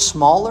proportion looks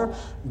smaller,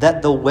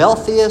 that the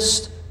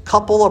wealthiest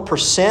couple of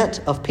percent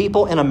of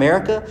people in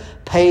America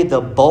pay the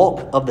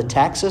bulk of the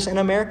taxes in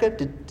America.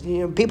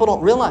 People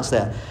don't realize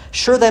that.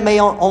 Sure, they may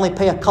only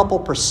pay a couple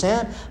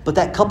percent, but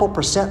that couple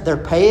percent they're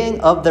paying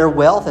of their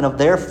wealth and of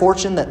their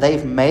fortune that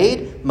they've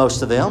made,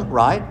 most of them,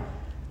 right?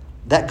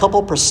 That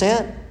couple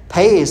percent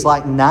pays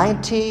like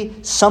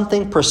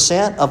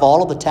 90-something% of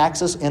all of the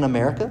taxes in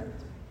America.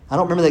 I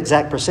don't remember the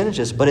exact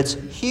percentages, but it's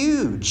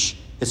huge.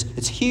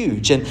 It's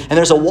huge. And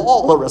there's a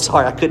wall over it.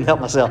 Sorry, I couldn't help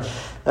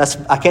myself.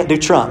 I can't do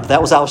Trump. I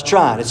was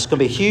trying. It's going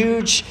to be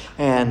huge,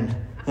 and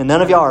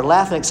none of y'all are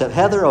laughing except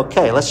Heather.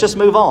 Okay, let's just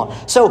move on.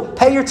 So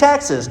pay your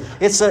taxes.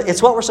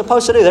 It's what we're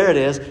supposed to do. There it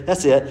is.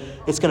 That's it.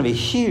 It's going to be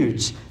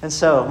huge. And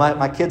so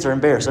my kids are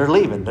embarrassed. They're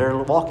leaving. They're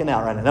walking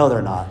out right now. No,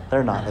 they're not.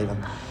 They're not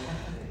leaving.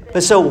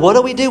 But so what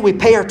do? We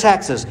pay our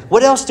taxes.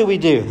 What else do?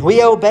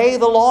 We obey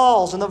the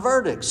laws and the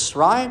verdicts,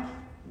 right?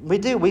 We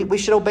do. We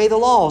should obey the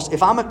laws.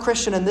 If I'm a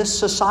Christian in this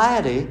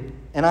society,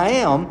 and I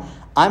am,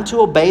 I'm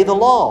to obey the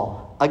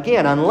law.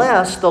 Again,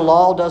 unless the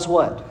law does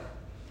what?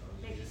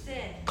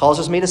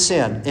 Causes me to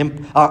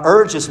sin.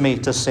 Urges me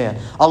to sin.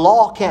 A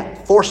law can't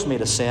force me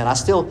to sin. I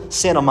still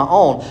sin on my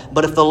own.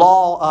 But if the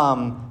law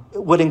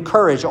would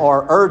encourage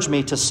or urge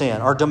me to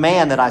sin or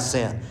demand that I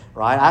sin,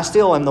 right? I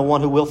still am the one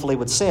who willfully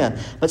would sin.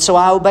 But so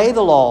I obey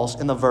the laws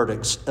and the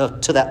verdicts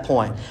to that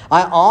point.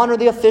 I honor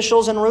the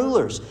officials and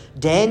rulers.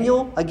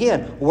 Daniel,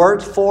 again,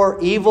 worked for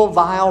evil,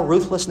 vile,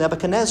 ruthless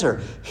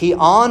Nebuchadnezzar. He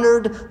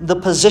honored the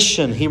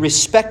position. He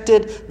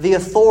respected the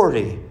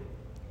authority.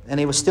 And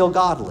he was still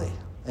godly.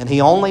 And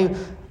he only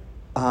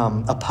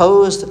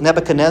opposed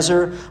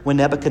Nebuchadnezzar when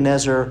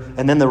Nebuchadnezzar,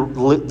 and then the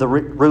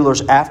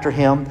rulers after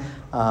him,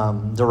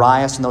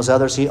 Darius and those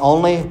others, he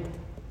only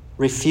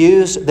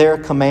refused their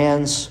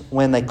commands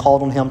when they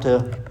called on him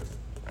to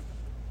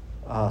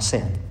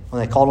sin,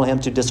 when they called on him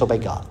to disobey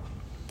God.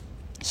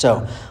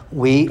 So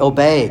we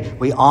obey,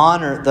 we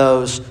honor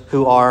those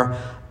who are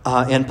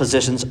in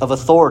positions of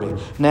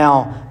authority.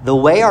 Now, the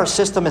way our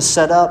system is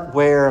set up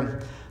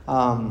where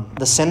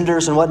the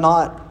senators and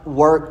whatnot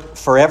work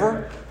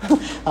forever,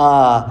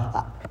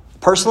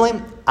 personally,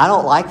 I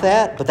don't like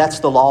that, but that's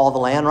the law of the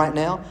land right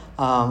now.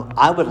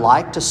 I would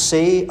like to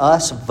see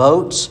us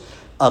vote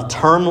a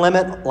term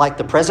limit like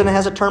the president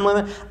has a term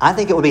limit. I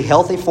think it would be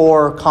healthy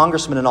for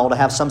congressmen and all to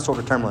have some sort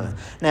of term limit.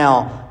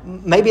 Now,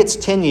 maybe it's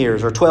 10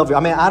 years or 12 years.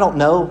 I mean, I don't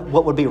know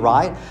what would be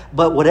right,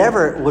 but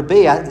whatever it would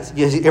be,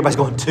 everybody's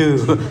going two.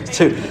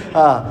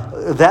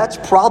 That's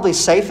probably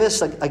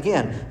safest.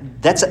 Again,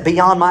 that's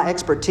beyond my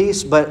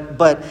expertise,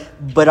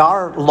 but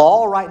our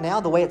law right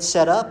now, the way it's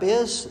set up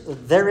is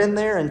they're in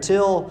there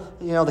until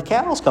the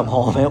cows come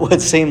home, it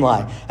would seem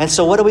like. And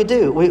so what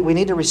do? We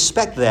need to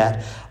respect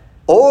that,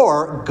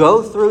 or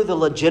go through the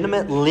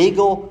legitimate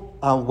legal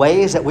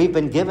ways that we've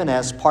been given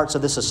as parts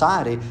of this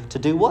society to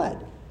do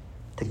what?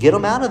 To get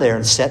them out of there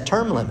and set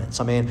term limits.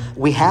 I mean,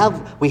 we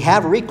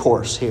have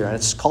recourse here, and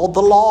it's called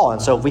the law.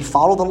 And so if we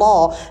follow the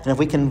law, and if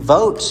we can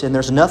vote, and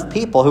there's enough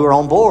people who are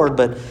on board,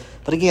 but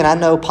again, I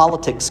know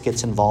politics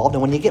gets involved,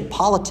 and when you get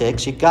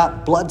politics, you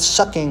got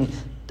blood-sucking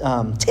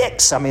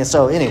ticks. I mean,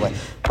 so anyway,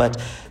 but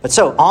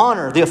so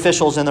honor the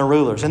officials and the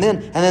rulers, and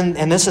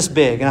this is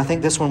big, and I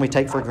think this one we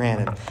take for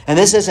granted. And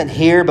this isn't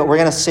here, but we're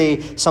going to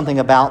see something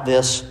about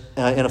this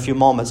in a few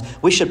moments.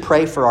 We should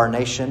pray for our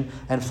nation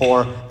and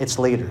for its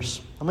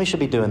leaders, and we should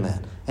be doing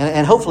that.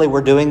 And hopefully,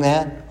 we're doing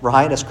that,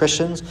 right? As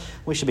Christians,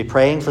 we should be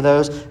praying for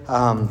those.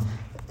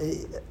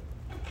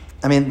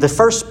 I mean, the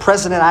first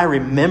president I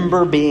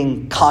remember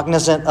being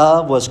cognizant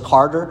of was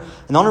Carter.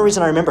 And the only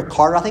reason I remember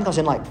Carter, I think I was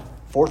in like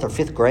 4th or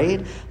 5th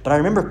grade, but I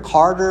remember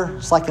Carter,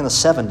 it's like in the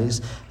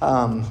 70s.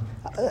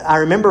 I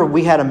remember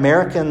we had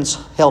Americans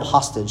held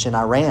hostage in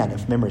Iran,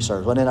 if memory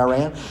serves. Wasn't it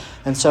Iran?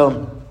 And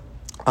so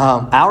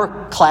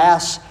our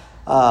class,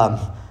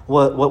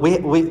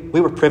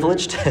 we were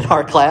privileged in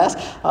our class.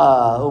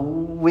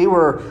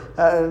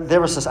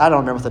 There was this, I don't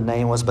remember what the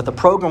name was, but the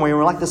program, we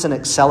were like this an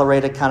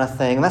accelerated kind of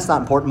thing. And that's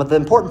not important, but the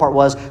important part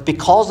was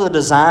because of the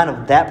design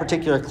of that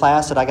particular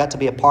class that I got to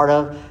be a part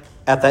of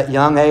at that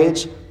young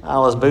age, I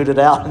was booted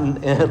out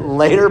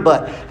later,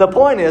 but the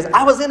point is,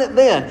 I was in it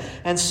then.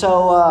 And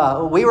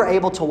so we were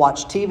able to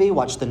watch TV,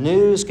 watch the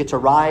news, get to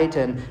write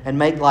and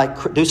make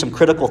do some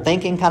critical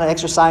thinking kind of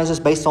exercises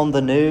based on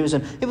the news.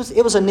 And it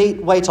was a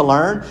neat way to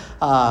learn.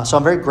 So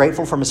I'm very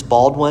grateful for Miss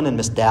Baldwin and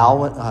Miss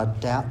Dowin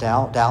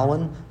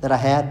that I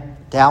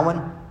had.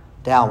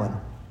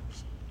 Dowin.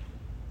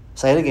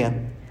 Say it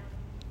again.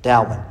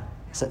 Dowin.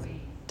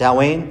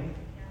 Doween.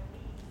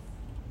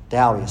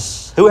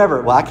 Dowies.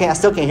 Whoever. Well, I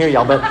still can't hear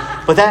y'all, but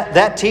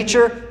that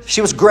teacher, she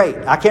was great.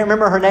 I can't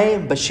remember her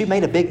name, but she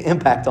made a big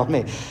impact on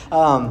me.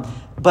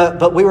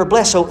 But we were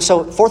blessed. So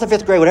 4th or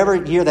 5th grade, whatever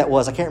year that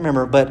was, I can't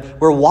remember, but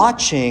we're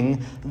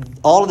watching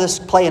all of this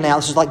playing out.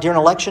 This was like during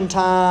election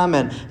time,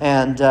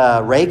 and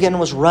Reagan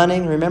was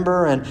running,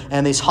 remember?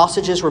 And these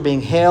hostages were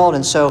being held,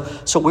 and so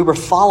we were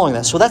following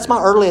that. So that's my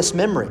earliest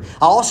memory.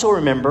 I also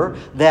remember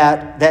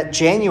that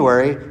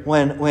January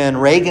when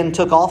Reagan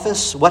took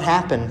office, what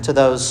happened to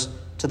those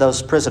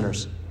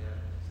prisoners?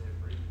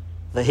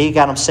 That he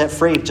got them set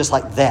free just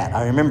like that.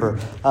 I remember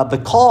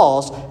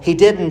because he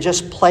didn't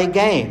just play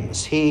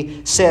games.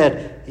 He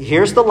said,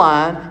 here's the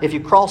line. If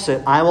you cross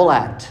it, I will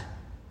act.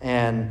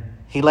 And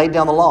he laid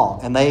down the law.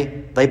 And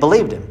they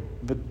believed him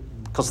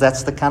because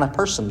that's the kind of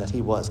person that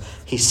he was.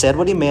 He said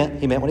what he meant.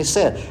 He meant what he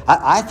said.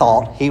 I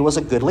thought he was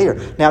a good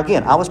leader. Now,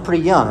 again, I was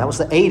pretty young. That was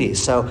the 80s.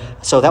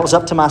 So that was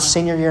up to my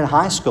senior year in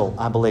high school,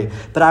 I believe.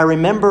 But I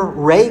remember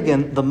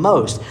Reagan the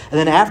most. And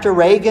then after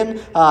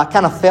Reagan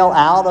kind of fell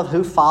out of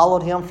who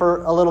followed him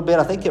for a little bit,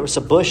 I think it was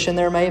a Bush in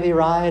there maybe,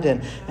 right?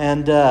 And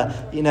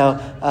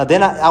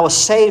then I was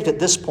saved at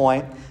this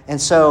point. And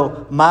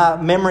so my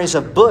memories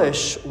of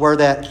Bush were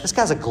that this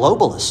guy's a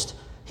globalist.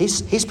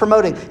 He's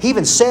promoting, he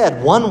even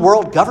said one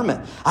world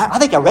government. I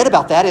think I read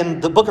about that in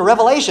the book of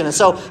Revelation. And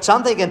so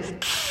I'm thinking,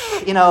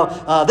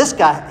 this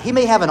guy, he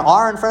may have an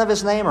R in front of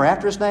his name or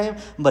after his name,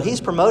 but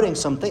he's promoting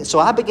some things. So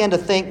I began to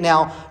think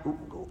now,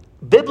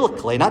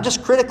 biblically, not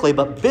just critically,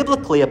 but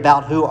biblically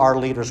about who our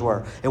leaders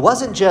were. It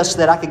wasn't just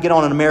that I could get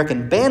on an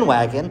American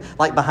bandwagon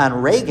like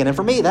behind Reagan. And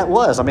for me, that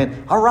was,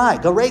 all right,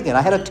 go Reagan.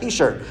 I had a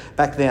T-shirt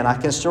back then. I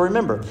can still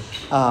remember.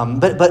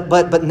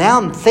 But now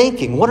I'm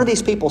thinking, what are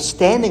these people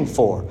standing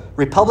for?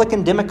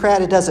 Republican,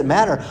 Democrat, it doesn't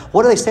matter.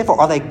 What do they stand for?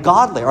 Are they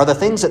godly? Are the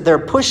things that they're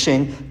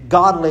pushing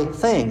godly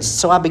things?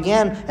 So I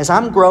began, as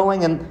I'm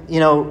growing and,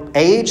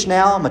 age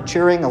now,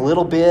 maturing a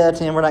little bit,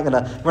 and we're not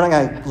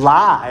gonna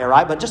lie, all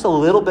right? But just a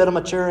little bit of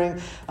maturing.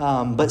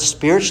 But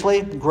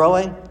spiritually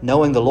growing,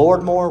 knowing the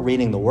Lord more,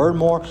 reading the Word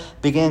more,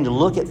 beginning to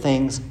look at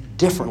things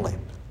differently.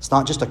 It's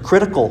not just a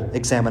critical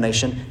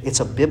examination,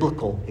 it's a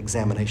biblical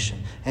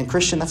examination. And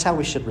Christian, that's how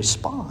we should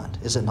respond,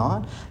 is it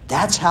not?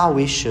 That's how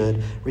we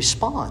should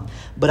respond.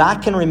 But I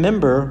can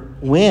remember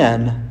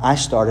when I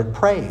started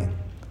praying.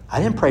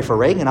 I didn't pray for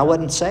Reagan. I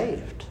wasn't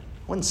saved.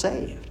 I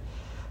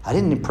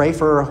didn't even pray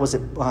for,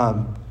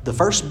 the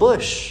first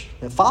Bush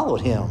that followed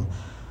him.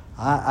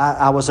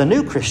 I was a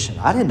new Christian.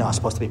 I didn't know I was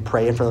supposed to be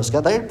praying for those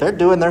guys. They're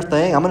doing their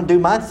thing. I'm going to do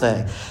my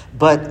thing.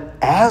 But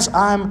as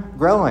I'm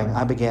growing,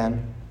 I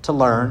began to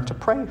learn to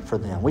pray for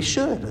them. We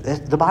should.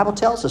 The Bible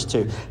tells us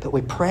to. But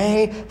we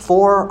pray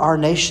for our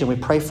nation. We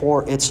pray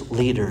for its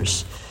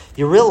leaders.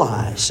 You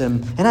realize,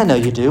 and I know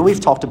you do, we've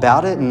talked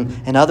about it,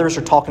 and others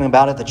are talking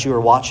about it that you are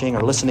watching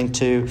or listening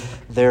to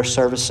their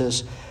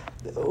services.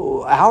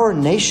 Our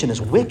nation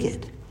is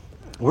wicked.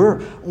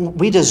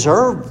 We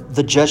deserve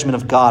the judgment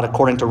of God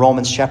according to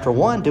Romans chapter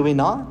 1, do we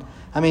not?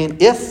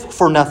 If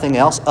for nothing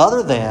else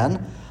other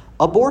than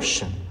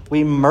abortion.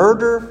 We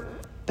murder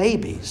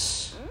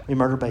babies.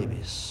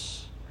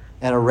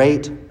 At a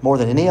rate more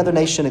than any other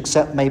nation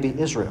except maybe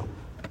Israel.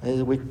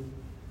 We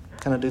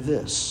kind of do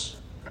this,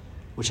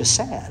 which is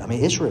sad.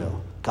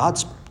 Israel,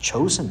 God's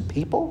chosen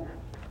people?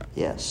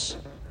 Yes.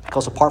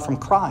 Because apart from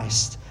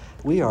Christ,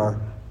 we are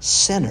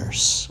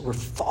sinners. We're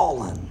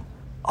fallen.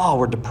 Oh,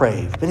 we're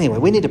depraved. But anyway,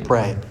 we need to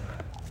pray.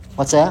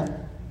 What's that?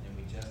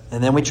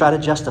 And then we try to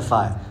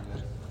justify it.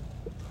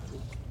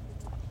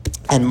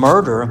 And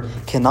murder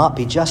cannot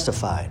be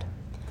justified.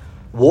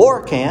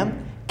 War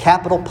can.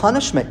 Capital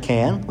punishment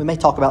can. We may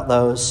talk about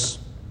those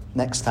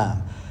next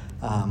time.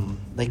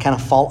 They kind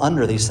of fall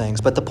under these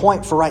things. But the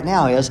point for right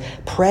now is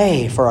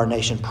pray for our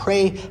nation.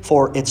 Pray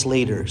for its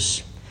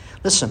leaders.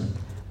 Listen,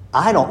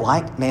 I don't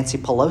like Nancy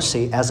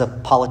Pelosi as a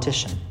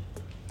politician.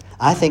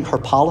 I think her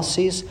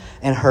policies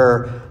and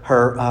her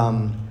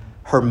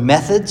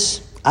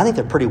methods, I think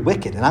they're pretty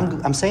wicked. And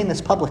I'm saying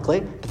this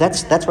publicly, but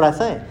that's what I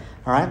think.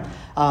 All right.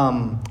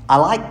 I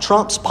like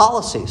Trump's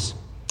policies.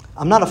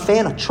 I'm not a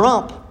fan of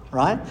Trump.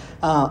 Right?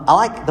 I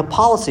like the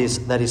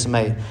policies that he's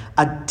made.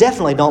 I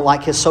definitely don't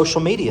like his social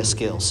media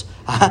skills.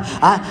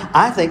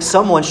 I think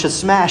someone should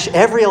smash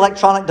every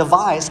electronic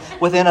device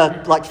within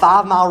a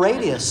 5-mile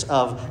radius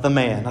of the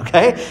man.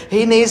 Okay?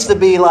 He needs to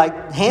be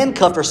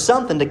handcuffed or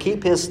something to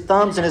keep his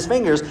thumbs and his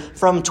fingers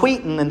from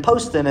tweeting and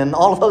posting and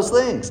all of those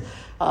things.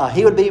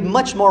 He would be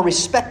much more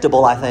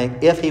respectable, I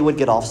think, if he would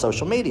get off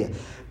social media.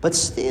 But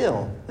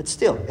still,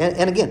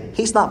 and again,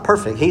 he's not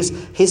perfect.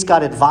 He's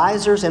got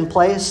advisors in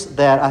place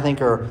that I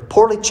think are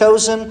poorly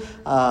chosen.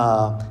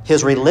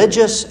 His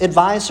religious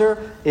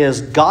advisor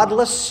is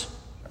godless,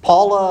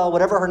 Paula,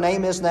 whatever her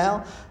name is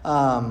now.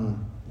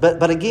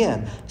 But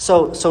again,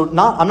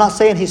 I'm not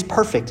saying he's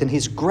perfect and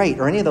he's great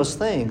or any of those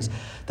things.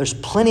 There's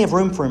plenty of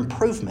room for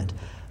improvement.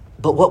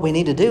 But what we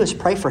need to do is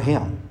pray for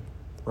him,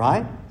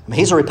 right?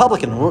 He's a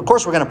Republican. Of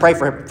course, we're going to pray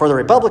for the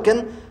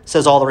Republican,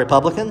 says all the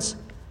Republicans.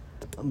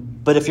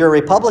 But if you're a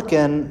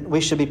Republican, we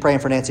should be praying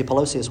for Nancy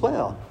Pelosi as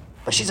well.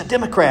 But she's a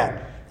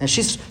Democrat, and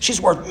she's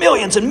worth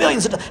millions and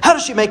millions. How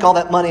does she make all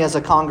that money as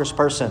a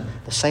congressperson?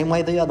 The same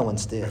way the other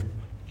ones did.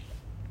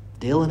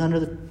 Dealing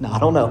under the... No, I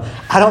don't know.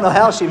 I don't know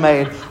how she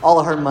made all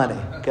of her money,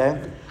 okay?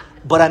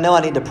 But I know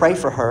I need to pray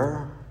for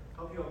her.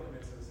 Hope you don't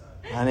commit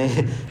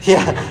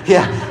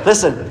suicide.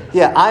 Listen,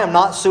 I am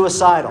not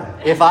suicidal.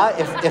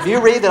 If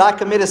you read that I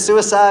committed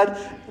suicide,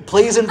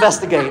 please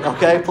investigate,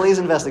 okay? Please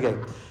investigate.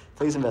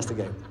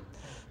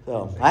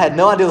 So I had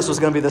no idea this was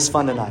going to be this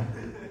fun tonight.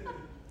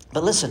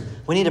 But listen,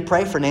 we need to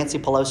pray for Nancy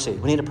Pelosi.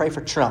 We need to pray for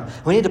Trump.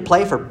 We need to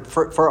pray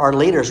for our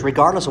leaders,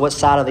 regardless of what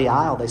side of the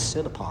aisle they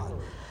sit upon.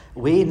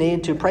 We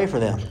need to pray for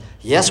them.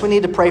 Yes, we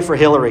need to pray for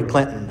Hillary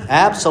Clinton.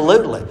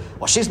 Absolutely.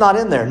 Well, she's not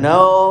in there.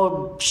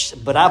 No,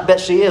 but I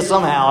bet she is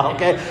somehow,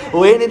 okay?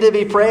 We need to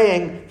be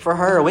praying for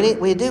her. We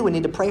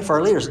need to pray for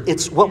our leaders.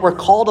 It's what we're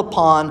called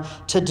upon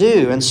to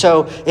do. And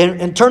so,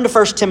 and turn to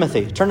 1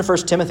 Timothy. Turn to 1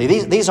 Timothy.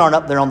 These aren't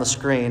up there on the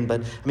screen,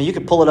 but you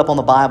could pull it up on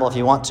the Bible if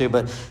you want to,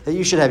 but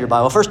you should have your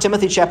Bible. 1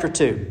 Timothy chapter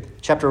 2.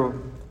 Chapter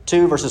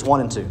 2, verses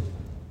 1 and 2.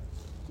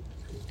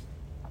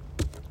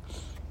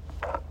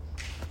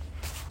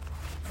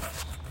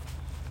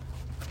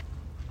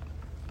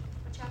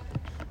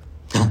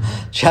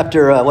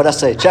 Chapter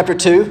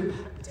 2?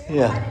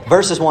 Yeah,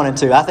 verses 1 and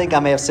 2. I think I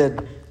may have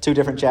said two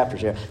different chapters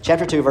here.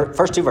 Chapter 2,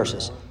 first two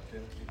verses.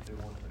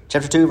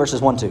 Chapter 2,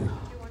 verses 1, 2.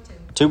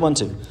 2, 1,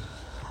 2.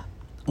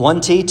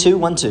 1T, 2,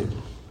 1, 2.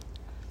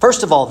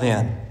 First of all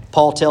then,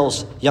 Paul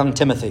tells young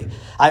Timothy,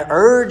 I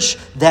urge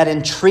that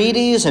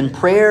entreaties and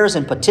prayers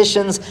and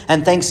petitions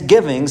and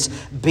thanksgivings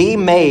be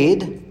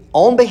made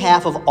on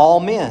behalf of all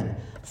men,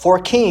 for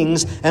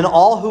kings and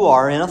all who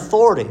are in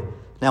authority.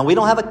 Now, we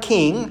don't have a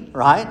king,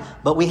 right?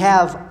 But we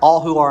have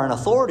all who are in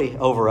authority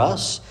over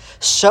us,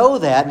 so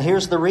that, and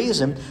here's the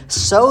reason,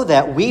 so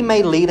that we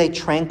may lead a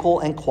tranquil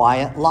and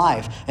quiet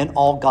life in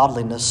all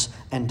godliness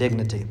and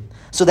dignity.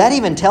 So that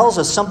even tells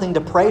us something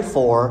to pray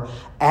for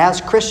as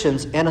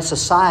Christians in a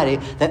society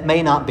that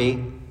may not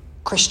be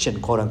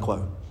Christian, quote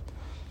unquote.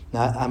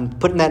 Now, I'm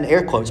putting that in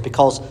air quotes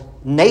because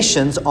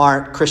nations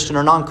aren't Christian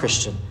or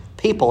non-Christian.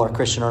 People are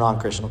Christian or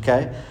non-Christian,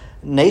 okay?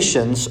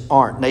 Nations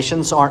aren't.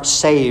 Nations aren't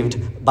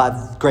saved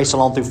by grace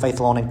alone, through faith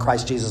alone, in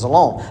Christ Jesus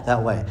alone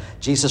that way.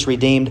 Jesus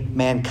redeemed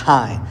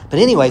mankind. But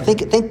anyway,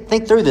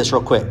 think through this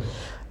real quick.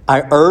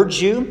 I urge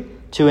you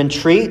to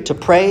entreat, to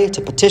pray, to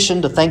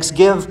petition, to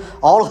thanksgive,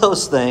 all of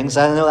those things.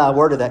 I know I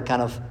worded that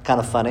kind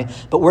of funny.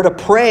 But we're to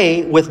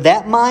pray with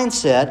that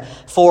mindset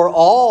for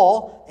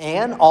all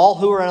and all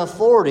who are in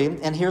authority.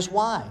 And here's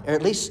why, or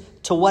at least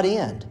to what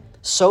end?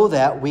 So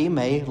that we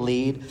may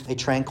lead a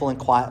tranquil and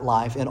quiet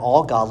life in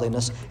all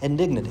godliness and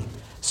dignity.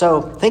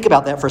 So think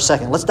about that for a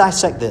second. Let's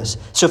dissect this.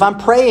 So if I'm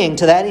praying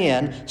to that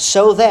end,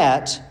 so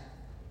that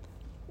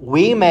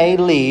we may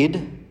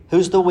lead,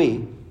 who's the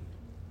we?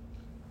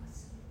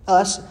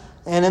 Us.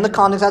 And in the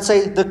context, I'd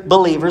say the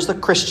believers, the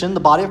Christian, the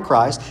body of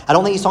Christ. I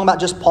don't think he's talking about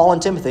just Paul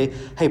and Timothy.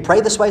 Hey,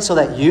 pray this way so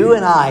that you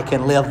and I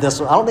can live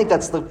this way. I don't think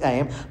that's the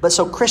aim. But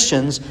so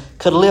Christians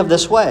could live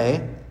this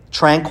way,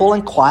 tranquil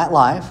and quiet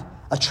life.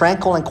 A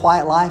tranquil and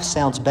quiet life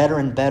sounds better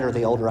and better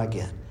the older I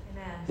get.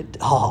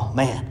 Oh,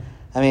 man.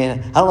 I mean,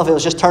 I don't know if it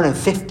was just turning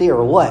 50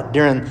 or what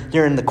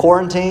during the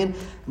quarantine,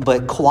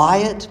 but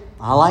quiet,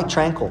 I like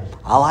tranquil.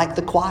 I like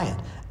the quiet.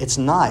 It's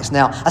nice.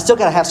 Now, I still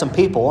got to have some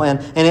people and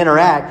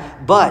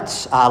interact,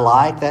 but I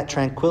like that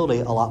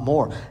tranquility a lot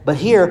more. But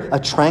here, a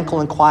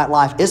tranquil and quiet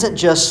life isn't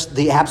just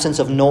the absence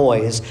of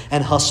noise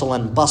and hustle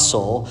and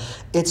bustle.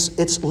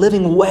 It's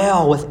living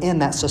well within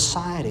that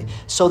society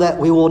so that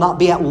we will not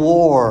be at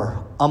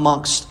war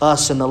amongst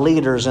us and the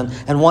leaders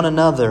and one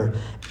another.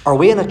 Are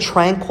we in a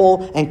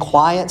tranquil and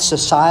quiet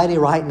society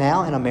right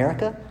now in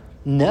America?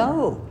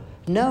 No.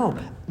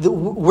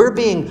 We're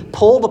being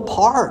pulled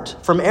apart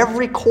from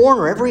every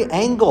corner, every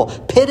angle,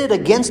 pitted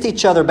against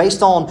each other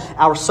based on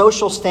our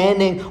social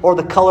standing or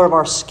the color of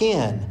our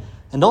skin.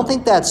 And don't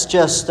think that's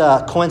just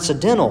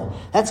coincidental.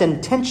 That's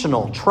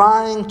intentional,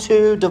 trying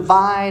to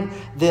divide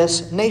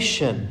this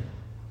nation.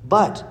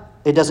 But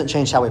it doesn't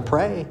change how we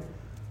pray.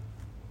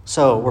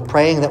 So we're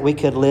praying that we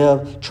could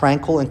live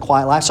tranquil and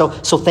quiet life. So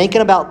thinking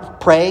about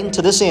praying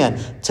to this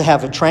end, to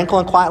have a tranquil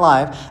and quiet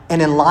life,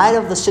 and in light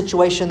of the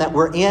situation that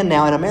we're in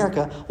now in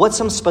America, what's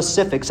some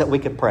specifics that we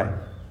could pray?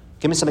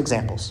 Give me some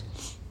examples.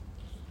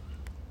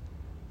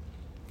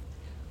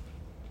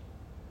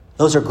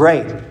 Those are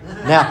great.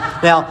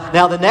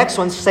 Now the next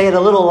one, say it a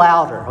little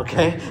louder,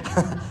 okay?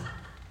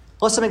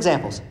 What's some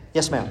examples?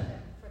 Yes, ma'am.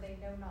 For they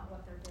know not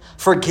what they're doing.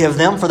 Forgive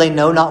them, for they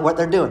know not what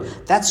they're doing.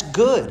 That's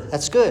good.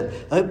 That's good.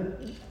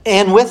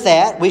 And with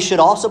that, we should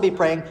also be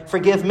praying,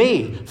 forgive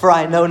me, for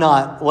I know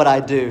not what I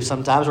do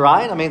sometimes,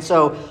 right? I mean,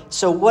 so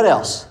what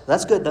else?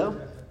 That's good, though.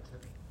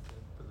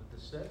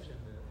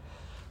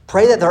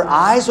 Pray that their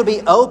eyes would be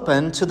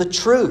open to the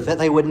truth, that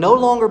they would no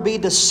longer be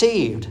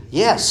deceived.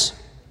 Yes,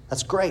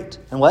 that's great.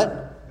 And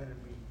what?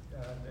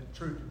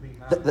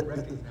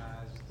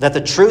 That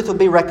the truth would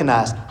be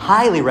recognized,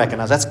 highly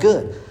recognized. That's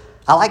good.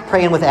 I like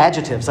praying with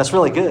adjectives. That's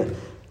really good.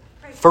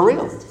 For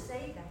real.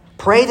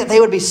 Pray that they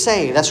would be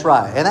saved. That's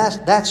right. And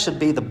that should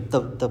be the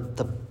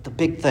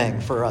big thing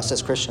for us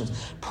as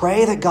Christians.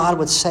 Pray that God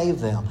would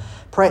save them.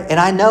 Pray. And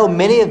I know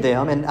many of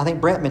them, and I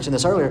think Brent mentioned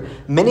this earlier,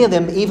 many of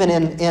them, even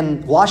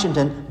in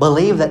Washington,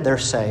 believe that they're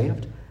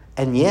saved.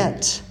 And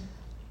yet,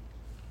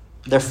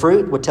 their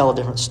fruit would tell a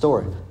different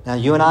story. Now,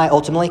 you and I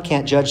ultimately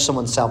can't judge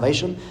someone's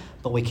salvation,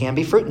 but we can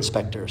be fruit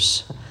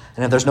inspectors.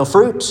 And if there's no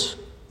fruit,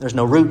 there's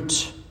no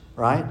root,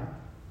 right?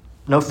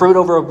 No fruit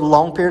over a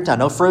long period of time.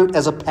 No fruit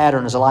as a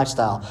pattern, as a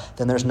lifestyle.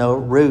 Then there's no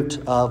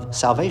root of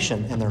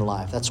salvation in their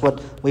life. That's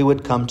what we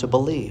would come to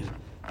believe.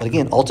 But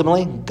again,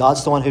 ultimately,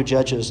 God's the one who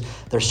judges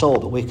their soul.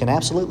 But we can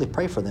absolutely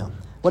pray for them.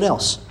 What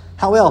else?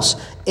 How else?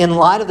 In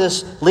light of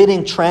this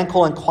leading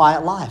tranquil and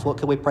quiet life, what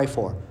could we pray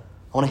for?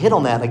 I want to hit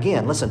on that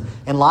again. Listen,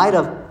 in light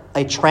of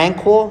a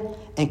tranquil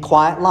and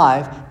quiet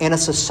life, in a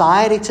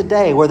society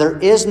today where there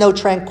is no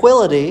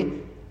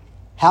tranquility,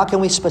 how can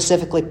we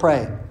specifically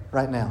pray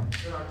right now?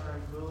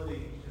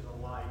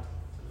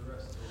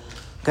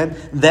 Okay,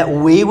 that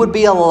we would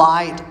be a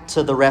light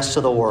to the rest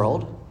of the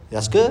world.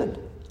 That's good.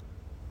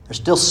 There's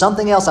still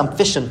something else I'm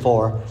fishing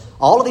for.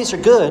 All of these are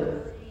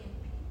good.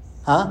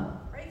 Huh?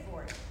 Pray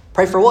for it.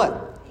 Pray for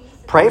what? Peace.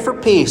 Pray for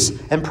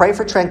peace and pray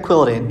for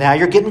tranquility. Now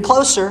you're getting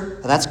closer,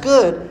 and that's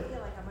good. I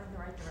feel like I'm in the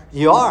right direction.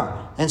 You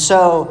are. And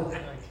so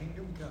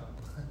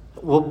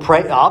we'll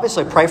pray,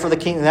 obviously pray for the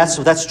kingdom.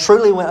 That's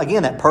truly when,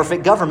 again, that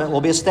perfect government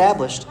will be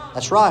established.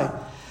 That's right.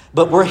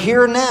 But we're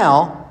here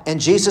now,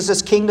 and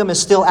Jesus' kingdom is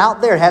still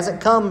out there. It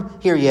hasn't come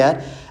here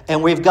yet.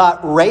 and we've got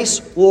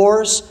race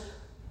wars.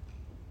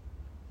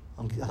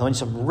 I'm throwing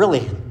some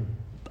really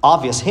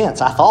obvious hints,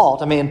 I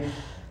thought. I mean,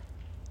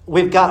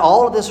 we've got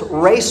all of this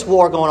race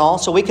war going on,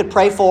 so we could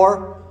pray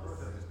for...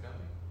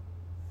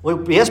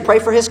 Yes, pray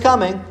for His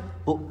coming.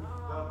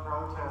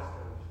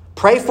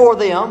 Pray for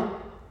them.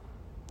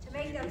 To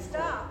make them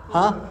stop.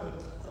 Huh?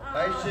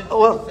 Patience,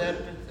 Well-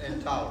 acceptance,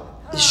 and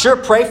tolerance. Sure,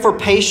 pray for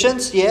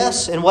patience,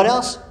 yes. And what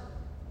else?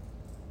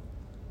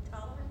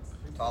 Tolerance.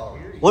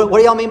 Tolerance. What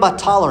do y'all mean by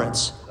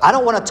tolerance? I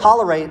don't want to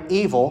tolerate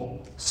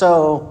evil,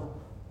 so...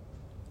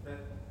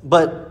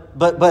 But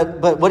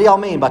what do y'all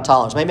mean by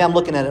tolerance? Maybe I'm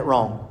looking at it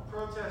wrong.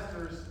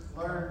 Protesters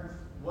learn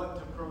what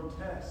to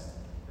protest,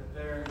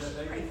 that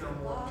they become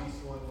more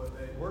peaceful in what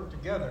they work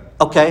together.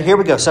 Okay, here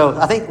we go. So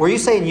I think, were you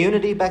saying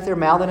unity back there,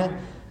 mouthing it?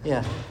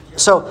 Yeah.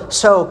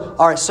 So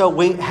all right. So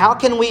how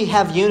can we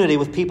have unity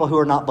with people who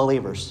are not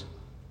believers?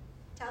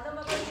 Tell them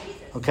about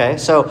Jesus. Okay.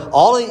 So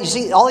all these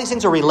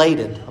things are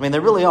related. I mean, they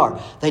really are.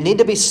 They need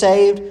to be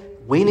saved.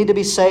 We need to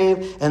be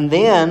saved, and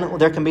then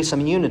there can be some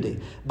unity.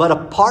 But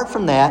apart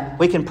from that,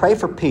 we can pray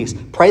for peace.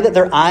 Pray that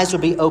their eyes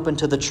would be open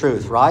to the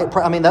truth, right?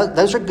 I mean,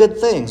 those are good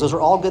things. Those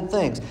are all good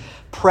things.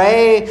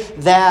 Pray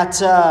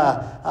that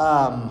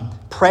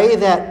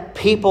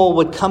people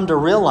would come to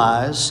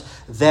realize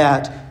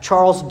that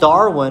Charles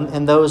Darwin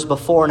and those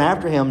before and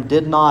after him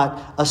did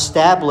not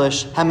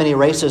establish how many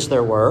races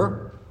there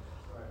were,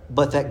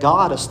 but that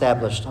God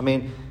established. I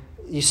mean,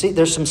 you see,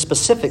 there's some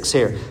specifics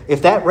here.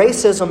 If that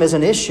racism is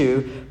an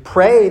issue,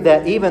 pray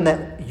that even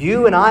that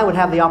you and I would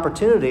have the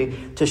opportunity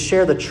to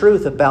share the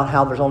truth about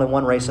how there's only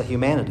one race of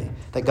humanity.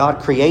 That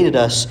God created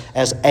us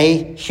as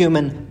a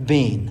human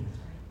being.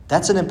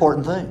 That's an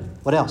important thing.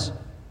 What else?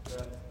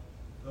 That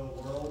the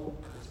world will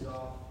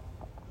stop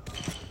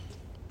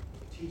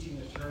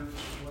teaching the church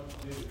what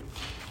to do.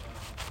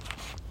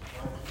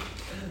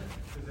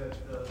 Because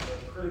the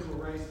critical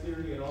race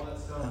theory and all that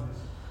stuff is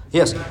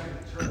Yes. back in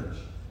the church.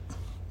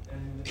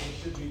 And it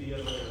should be the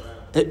other way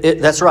around.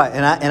 That's right,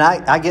 and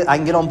I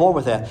can get on board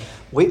with that.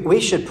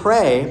 We should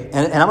pray,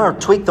 and I'm going to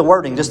tweak the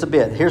wording just a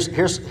bit. Here's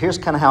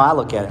kind of how I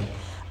look at it.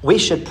 We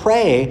should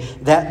pray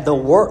that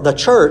the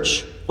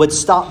church would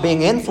stop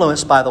being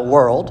influenced by the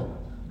world.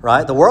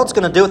 Right, the world's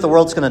going to do what the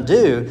world's going to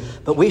do,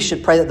 but we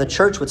should pray that the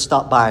church would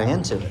stop buying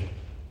into it.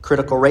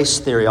 Critical race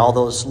theory, all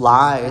those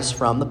lies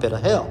from the pit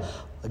of hell.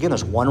 Again,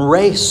 there's one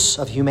race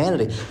of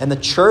humanity. And the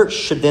church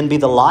should then be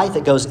the light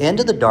that goes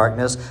into the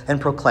darkness and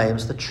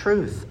proclaims the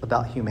truth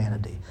about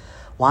humanity.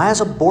 Why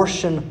is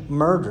abortion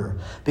murder?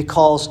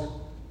 Because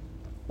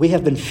we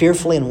have been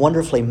fearfully and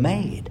wonderfully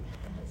made.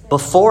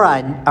 Before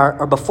I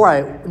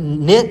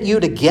knit you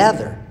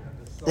together,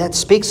 that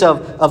speaks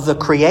of the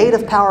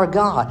creative power of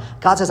God.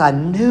 God says, I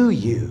knew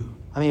you.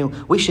 I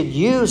mean, we should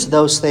use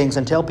those things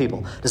and tell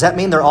people. Does that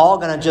mean they're all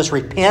going to just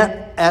repent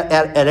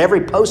at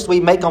every post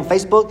we make on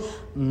Facebook?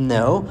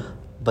 No,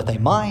 but they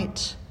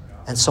might.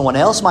 And someone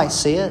else might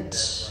see it.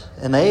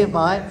 And they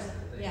might.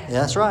 Yes. Yeah,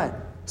 that's right.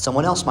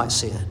 Someone else might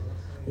see it.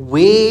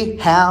 We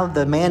have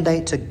the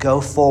mandate to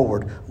go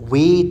forward.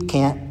 We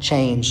can't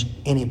change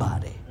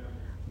anybody.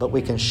 But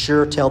we can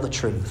sure tell the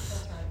truth.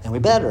 And we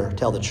better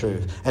tell the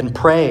truth and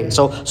pray.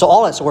 So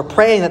all that. So we're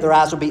praying that their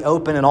eyes will be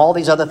open and all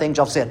these other things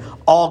y'all said.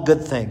 All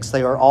good things.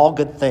 They are all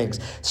good things.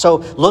 So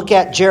look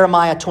at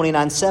Jeremiah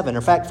 29:7.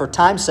 In fact, for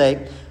time's sake,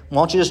 why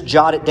don't you just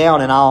jot it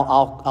down and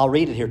I'll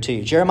read it here to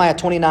you. Jeremiah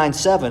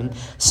 29:7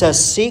 says,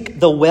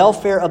 "Seek the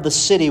welfare of the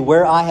city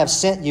where I have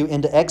sent you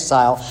into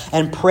exile,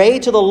 and pray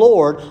to the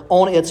Lord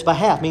on its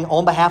behalf," meaning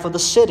on behalf of the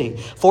city.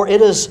 For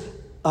in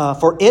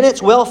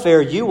its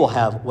welfare you will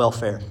have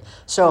welfare.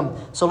 So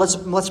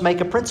let's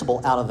make a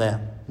principle out of that.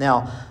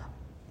 Now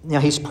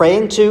he's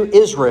praying to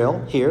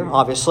Israel here,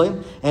 obviously,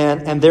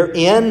 and they're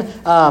in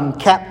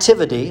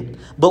captivity.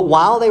 But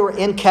while they were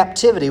in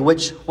captivity,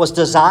 which was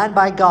designed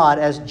by God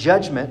as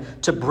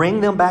judgment to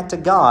bring them back to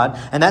God,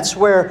 and that's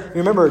where,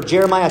 remember,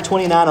 Jeremiah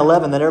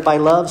 29:11 that everybody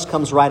loves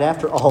comes right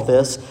after all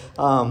this.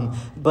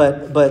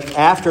 But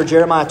after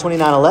Jeremiah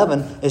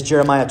 29:11 is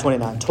Jeremiah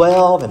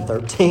 29:12 and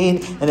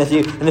 13. And if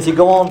you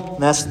go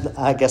on,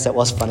 I guess that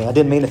was funny. I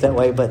didn't mean it that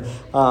way, but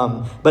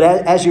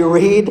as you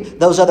read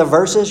those other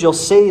verses, you'll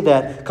see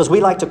that, because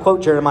we like to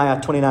quote Jeremiah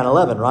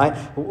 29:11, right?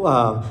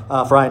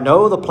 For I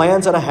know the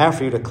plans that I have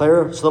for you,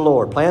 declares the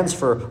Lord. Plans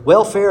for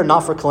welfare,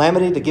 not for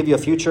calamity, to give you a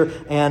future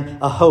and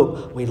a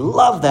hope. We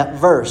love that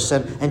verse.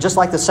 And just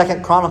like the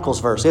 2 Chronicles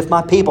verse, if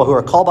my people who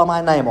are called by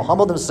my name will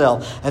humble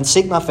themselves and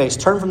seek my face,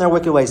 turn from their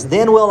wicked ways,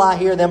 then will I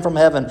hear them from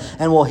heaven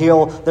and will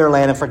heal their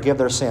land and forgive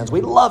their sins. We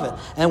love it.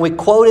 And we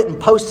quote it and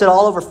post it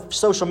all over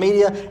social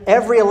media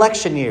every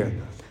election year.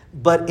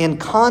 But in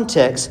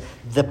context,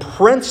 the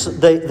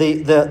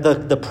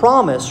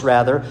promise,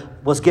 rather,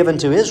 was given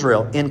to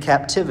Israel in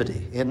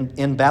captivity,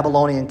 in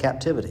Babylonian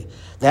captivity.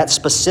 That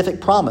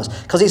specific promise.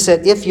 Because he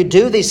said, if you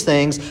do these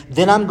things,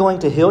 then I'm going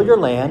to heal your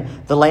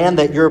land, the land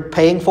that you're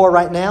paying for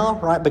right now,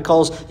 right?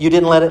 Because you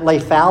didn't let it lay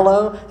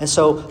fallow. And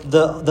so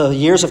the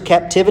years of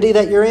captivity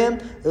that you're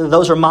in,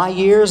 those are my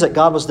years that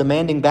God was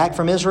demanding back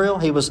from Israel.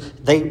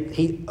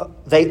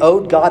 They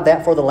owed God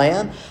that for the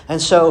land.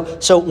 And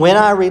so when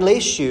I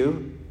release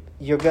you,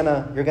 you're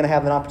gonna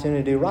have an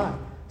opportunity to do right.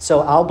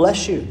 So I'll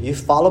bless you. You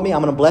follow me,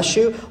 I'm going to bless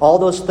you. All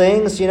those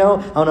things,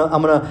 I'm going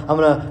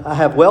to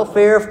have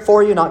welfare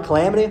for you, not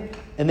calamity.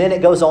 And then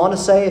it goes on to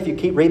say, if you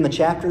keep reading the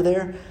chapter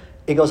there,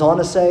 it goes on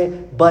to say,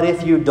 but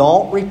if you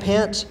don't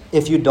repent,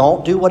 if you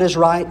don't do what is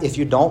right, if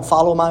you don't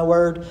follow my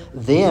word,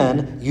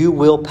 then you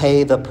will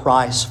pay the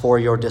price for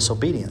your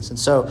disobedience. And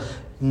so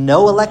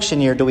no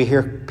election year do we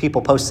hear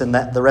people posting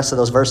the rest of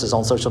those verses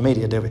on social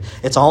media, do we?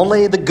 It's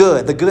only the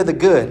good.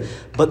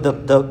 But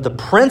the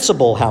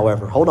principle,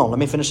 however, hold on, let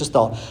me finish this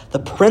thought. The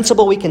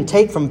principle we can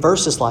take from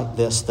verses like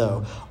this,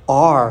 though,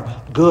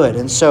 are good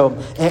and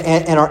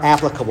are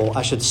applicable,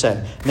 I should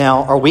say.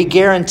 Now, are we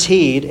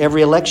guaranteed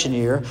every election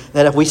year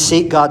that if we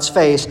seek God's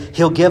face,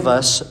 He'll give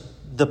us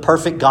the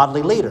perfect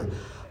godly leader?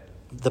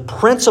 The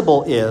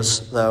principle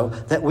is, though,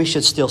 that we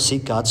should still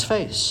seek God's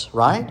face,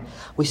 right?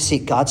 We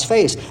seek God's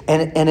face.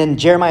 And in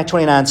Jeremiah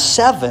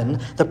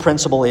 29:7, the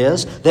principle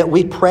is that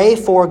we pray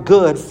for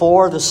good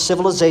for the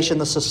civilization,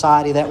 the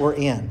society that we're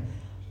in.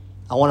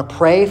 I want to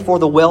pray for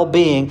the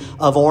well-being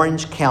of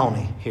Orange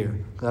County here.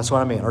 That's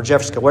what I mean. Or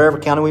Jefferson, wherever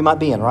county we might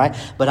be in, right?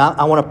 But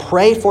I want to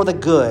pray for the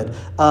good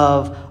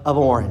of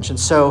Orange. And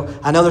so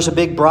I know there's a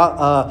big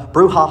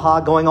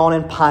brouhaha going on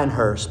in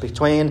Pinehurst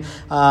between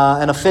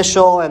an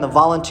official and the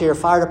volunteer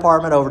fire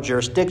department over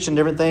jurisdiction,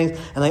 different things,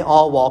 and they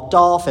all walked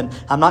off. And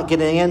I'm not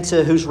getting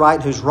into who's right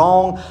and who's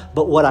wrong,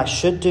 but what I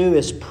should do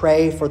is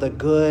pray for the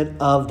good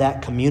of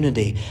that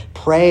community.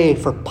 Pray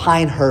for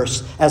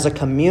Pinehurst as a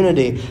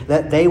community,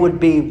 that they would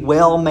be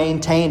well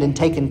maintained and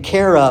taken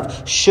care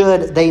of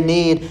should they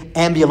need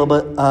an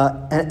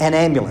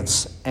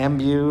ambulance.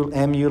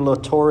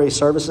 Ambulatory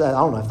services. I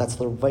don't know if that's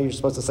the way you're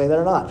supposed to say that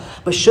or not.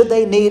 But should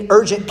they need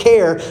urgent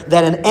care,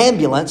 that an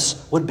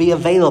ambulance would be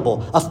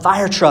available. A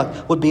fire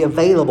truck would be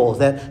available.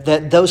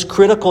 That those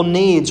critical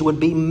needs would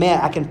be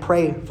met. I can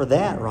pray for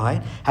that,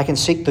 right? I can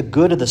seek the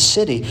good of the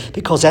city.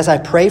 Because as I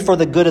pray for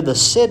the good of the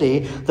city,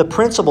 the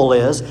principle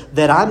is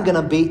that I'm going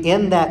to be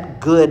in that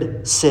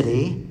good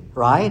city,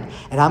 right?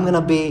 And I'm going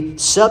to be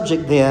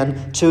subject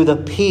then to the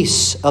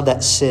peace of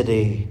that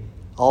city.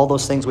 All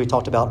those things we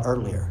talked about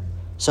earlier.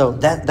 So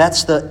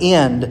that's the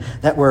end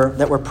that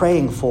we're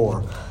praying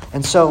for.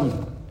 And so,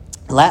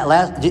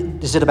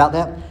 is it about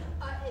that?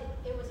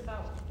 It was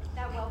about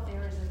that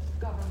welfare is a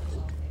government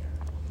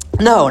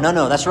welfare.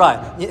 No, that's right.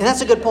 And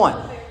that's a good point.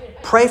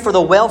 Pray for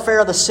the welfare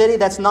of the city.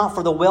 That's not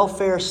for the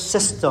welfare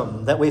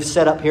system that we've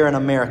set up here in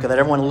America, that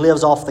everyone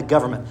lives off the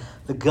government.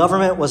 The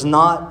government was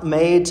not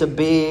made to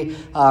be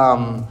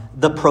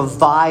the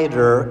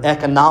provider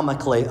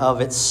economically of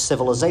its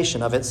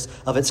civilization, of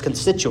its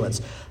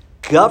constituents.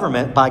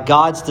 Government, by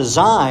God's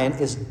design,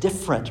 is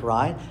different,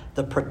 right?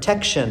 The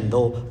protection,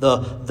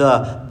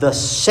 the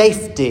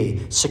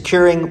safety,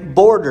 securing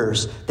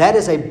borders. That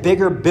is a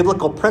bigger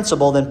biblical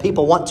principle than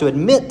people want to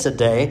admit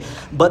today.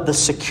 But the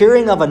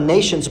securing of a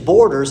nation's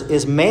borders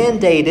is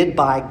mandated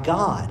by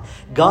God.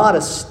 God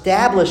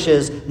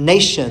establishes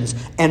nations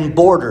and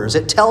borders.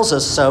 It tells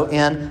us so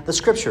in the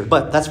Scripture.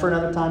 But that's for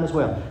another time as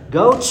well.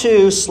 Go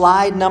to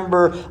slide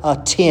number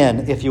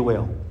 10, if you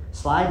will.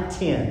 Slide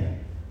 10.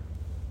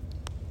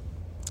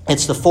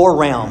 It's the 4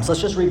 realms.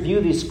 Let's just review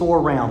these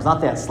 4 realms.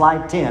 Not that.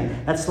 Slide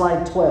 10. That's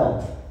slide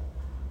 12.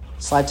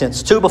 Slide 10.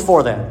 It's 2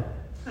 before that.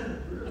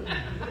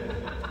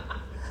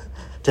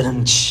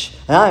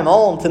 I'm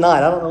on tonight.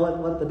 I don't know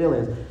what the deal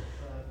is.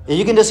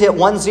 You can just hit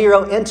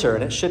 10, enter,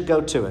 and it should go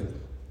to it.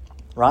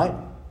 Right?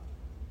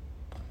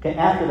 Okay,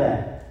 after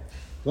that.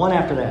 1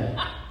 after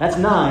that. That's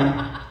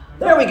 9.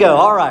 There we go.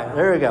 All right.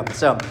 There we go.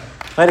 So,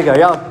 way to go,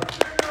 y'all.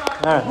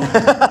 All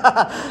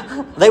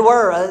right. They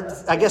were,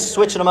 I guess,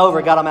 switching them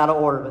over got them out of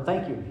order. But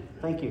thank you.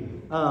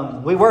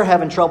 We were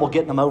having trouble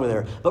getting them over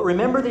there. But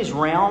remember these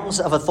realms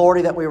of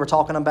authority that we were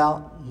talking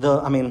about?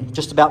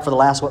 Just about for the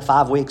last,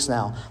 5 weeks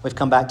now. We've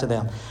come back to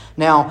them.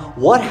 Now,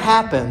 what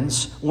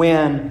happens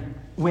when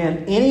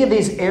any of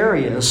these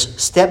areas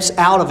steps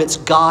out of its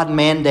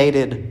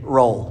God-mandated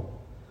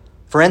role?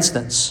 For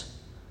instance,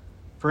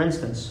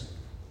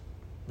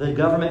 the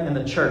government and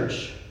the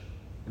church.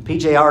 And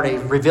PJ already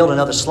revealed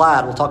another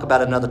slide. We'll talk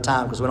about it another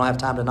time because we don't have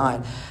time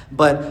tonight.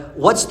 But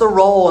what's the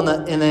role in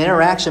the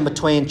interaction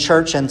between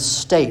church and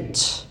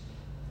state?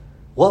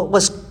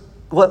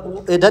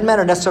 It doesn't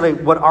matter necessarily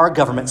what our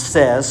government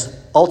says.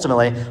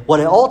 Ultimately,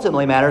 what it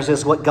ultimately matters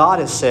is what God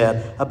has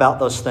said about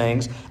those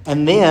things.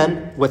 And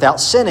then,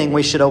 without sinning,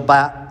 we should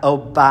abide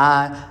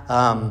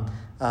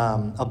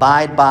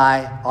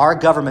by our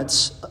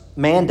government's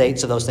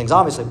mandates of those things,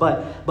 obviously.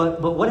 But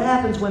what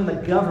happens when the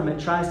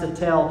government tries to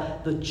tell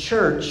the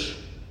church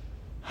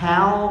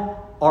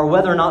how or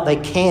whether or not they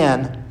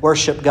can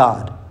worship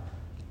God?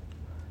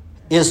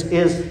 Is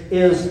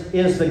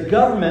the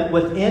government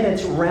within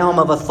its realm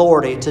of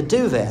authority to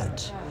do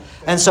that?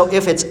 And so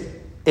if it's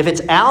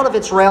out of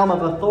its realm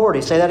of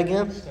authority, say that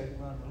again?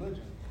 State-run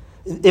religion.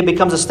 It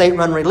becomes a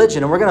state-run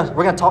religion, and we're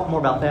gonna talk more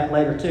about that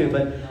later too.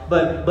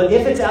 But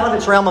if it's out of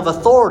its realm of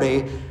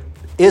authority,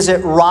 is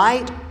it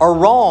right or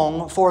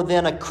wrong for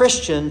then a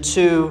Christian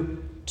to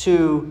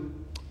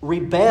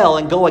rebel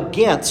and go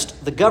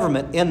against the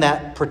government in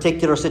that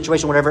particular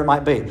situation, whatever it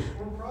might be? We're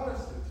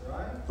Protestants,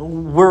 right?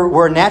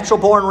 We're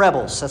natural-born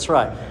rebels. That's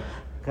right.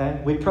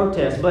 Okay, we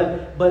protest,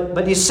 but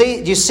do you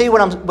see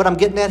what I'm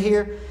getting at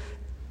here?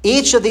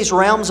 Each of these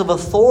realms of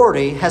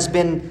authority has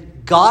been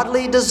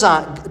godly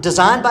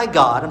designed by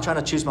God. I'm trying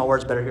to choose my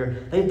words better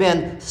here. They've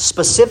been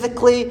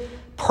specifically,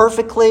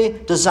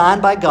 perfectly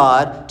designed by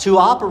God to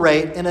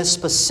operate in a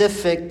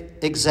specific,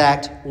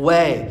 exact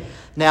way.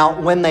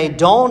 Now, when they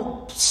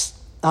don't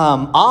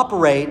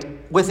operate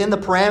within the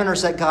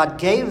parameters that God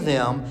gave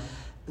them,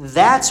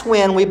 that's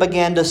when we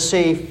began to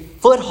see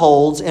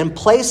footholds and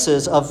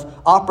places of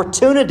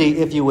opportunity,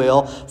 if you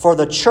will, for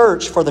the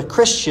church, for the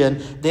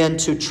Christian, then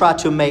to try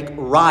to make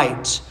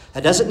right.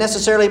 That doesn't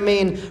necessarily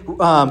mean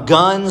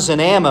guns and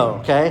ammo,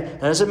 okay?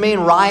 That doesn't mean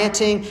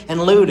rioting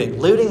and looting.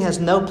 Looting has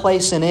no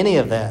place in any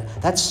of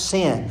that. That's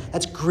sin.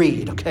 That's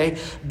greed, okay?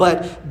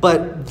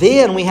 But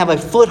then we have a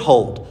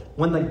foothold.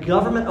 When the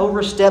government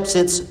oversteps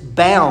its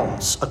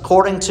bounds,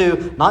 according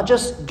to not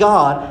just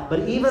God,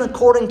 but even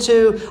according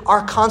to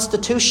our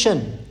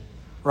Constitution,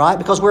 right?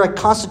 Because we're a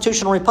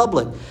constitutional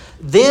republic.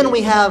 Then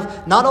we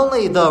have not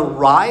only the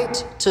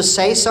right to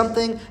say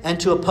something and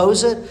to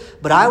oppose it,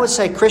 but I would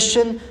say,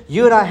 Christian,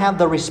 you and I have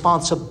the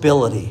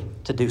responsibility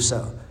to do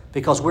so.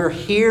 Because we're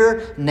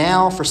here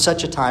now for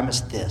such a time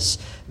as this.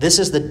 This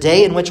is the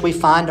day in which we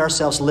find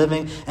ourselves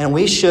living, and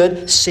we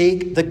should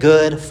seek the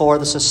good for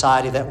the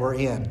society that we're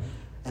in.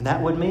 And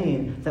that would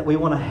mean that we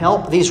want to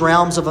help these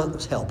realms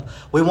of help.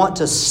 We want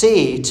to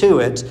see to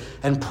it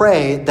and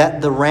pray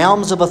that the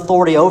realms of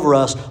authority over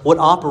us would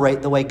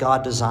operate the way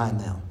God designed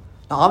them.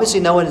 Now, obviously,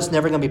 no one is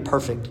never going to be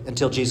perfect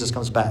until Jesus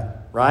comes back,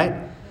 right?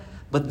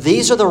 But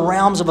these are the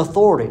realms of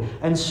authority.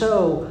 And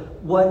so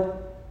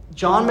what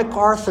John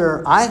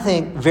MacArthur, I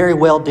think, very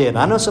well did.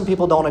 I know some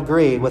people don't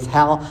agree with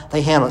how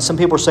they handle it. Some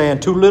people are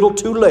saying, too little,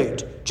 too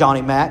late,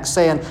 Johnny Mac.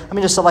 Saying,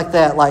 just stuff like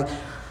that. Like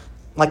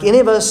any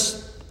of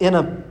us in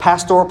a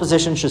pastoral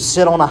position should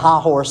sit on a high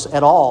horse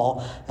at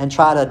all and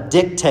try to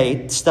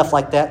dictate stuff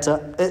like that.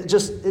 It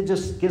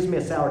just gives me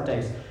a sour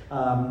taste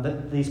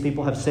that these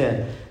people have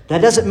said. That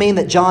doesn't mean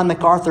that John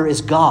MacArthur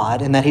is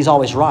God and that he's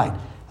always right.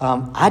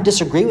 I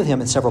disagree with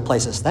him in several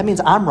places. That means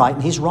I'm right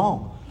and he's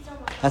wrong.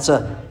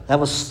 That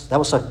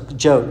was a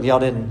joke. Y'all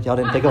didn't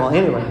pick it on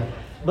anyway.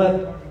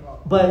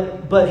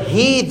 But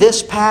he,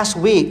 this past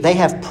week, they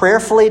have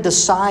prayerfully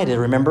decided,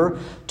 remember,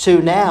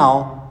 to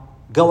now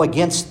go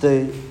against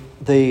the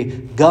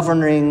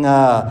governing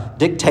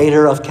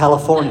dictator of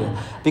California.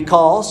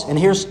 Because, and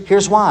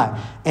here's why.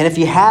 And if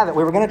you have it,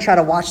 we were going to try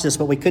to watch this,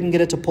 but we couldn't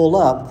get it to pull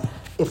up.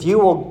 If you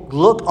will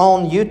look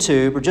on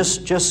YouTube or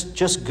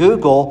just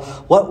Google,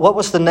 what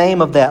was the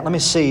name of that? Let me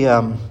see.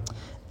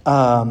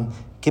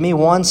 Give me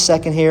 1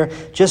 second here.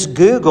 Just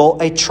Google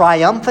a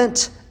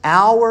triumphant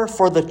hour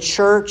for the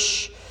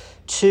church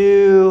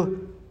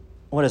to,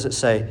 what does it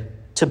say?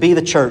 To be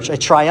the church. A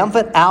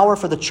triumphant hour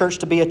for the church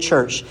to be a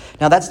church.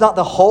 Now, that's not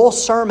the whole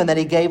sermon that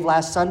he gave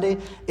last Sunday.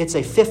 It's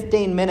a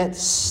 15-minute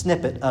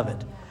snippet of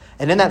it.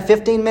 And in that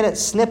 15-minute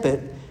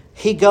snippet,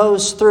 he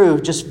goes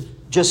through just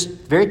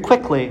very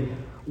quickly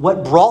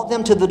what brought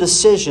them to the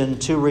decision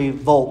to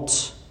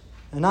revolt.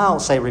 And I don't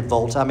say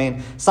revolt.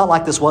 It's not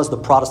like this was the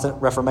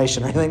Protestant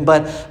Reformation or anything,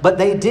 but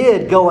they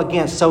did go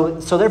against. So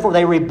therefore,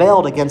 they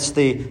rebelled against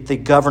the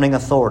governing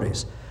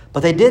authorities.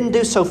 But they didn't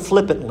do so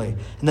flippantly.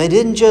 And they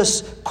didn't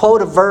just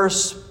quote a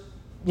verse,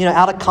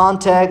 out of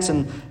context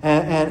and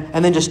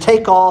then just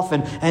take off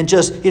and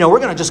just, we're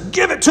going to just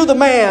give it to the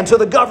man, to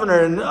the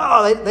governor.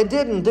 And they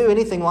didn't do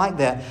anything like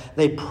that.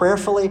 They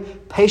prayerfully,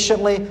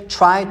 patiently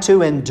tried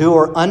to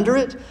endure under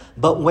it.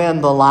 But when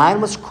the line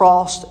was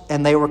crossed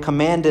and they were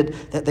commanded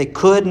that they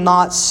could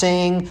not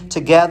sing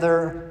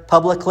together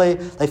publicly,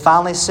 they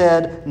finally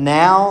said,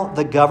 now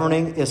the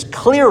governing is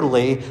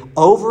clearly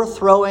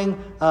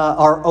overthrowing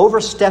or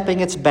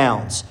overstepping its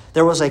bounds.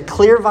 There was a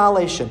clear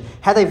violation.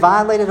 Had they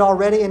violated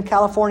already in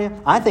California?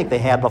 I think they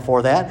had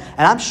before that.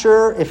 And I'm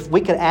sure if we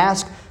could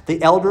ask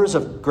the elders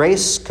of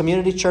Grace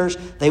Community Church,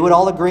 they would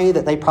all agree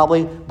that they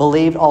probably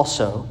believed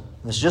also.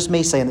 It's just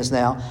me saying this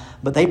now,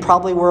 but they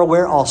probably were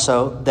aware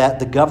also that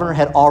the governor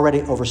had already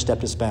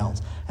overstepped his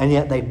bounds. And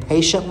yet they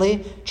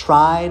patiently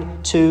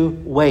tried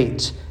to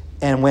wait.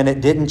 And when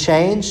it didn't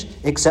change,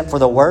 except for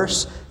the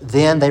worse,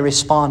 then they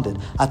responded.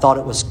 I thought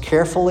it was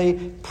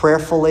carefully,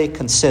 prayerfully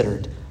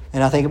considered.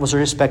 And I think it was a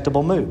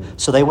respectable move.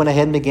 So they went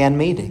ahead and began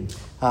meeting.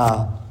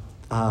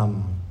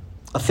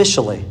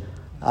 Officially,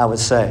 I would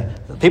say.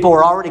 People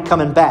were already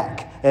coming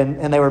back.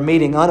 and they were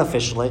meeting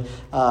unofficially.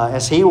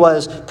 As he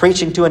was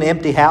preaching to an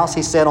empty house,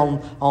 he said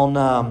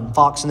on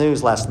Fox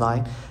News last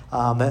night,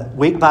 that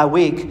week by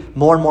week,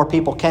 more and more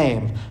people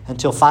came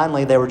until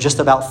finally they were just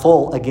about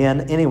full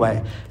again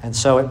anyway. And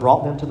so it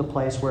brought them to the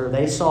place where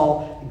they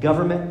saw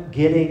government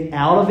getting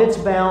out of its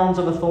bounds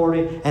of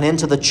authority and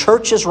into the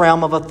church's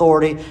realm of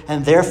authority,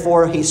 and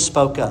therefore he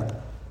spoke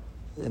up.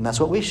 And that's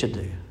what we should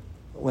do.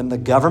 When the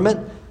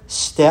government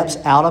steps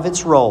out of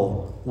its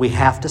role, we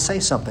have to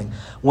say something.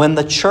 When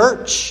the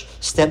church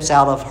steps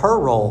out of her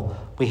role,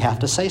 we have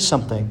to say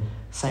something.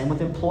 Same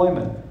with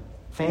employment.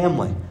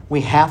 Family,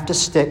 we have to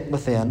stick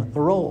within the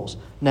roles.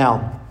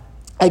 Now,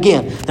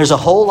 again, there's a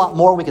whole lot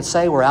more we could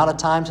say. We're out of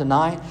time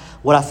tonight.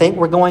 What I think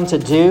we're going to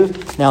do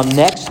now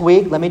next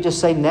week, let me just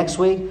say next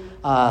week,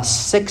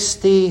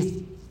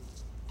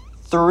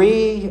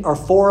 63 or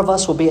 4 of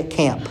us will be at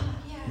camp.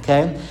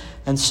 Okay?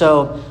 And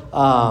so,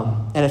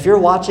 and if you're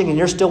watching and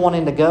you're still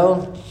wanting to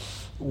go,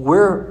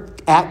 we're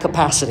at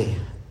capacity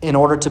in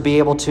order to be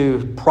able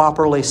to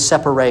properly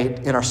separate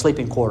in our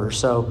sleeping quarters.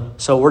 So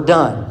we're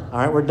done. All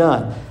right, we're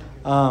done.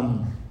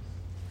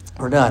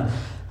 We're done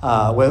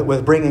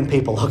with bringing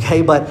people,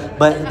 okay?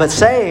 But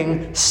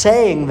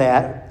saying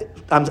that,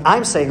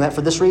 I'm saying that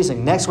for this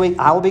reason. Next week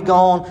I will be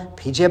gone.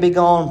 PJ will be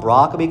gone.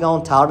 Brock will be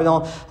gone. Tyler will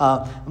be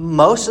gone.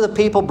 Most of the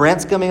people,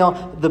 Brent's going to be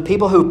gone. The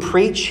people who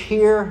preach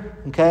here,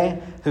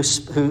 okay,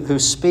 who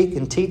speak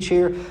and teach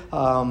here,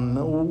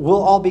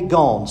 will all be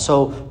gone.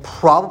 So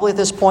probably at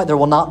this point there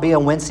will not be a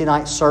Wednesday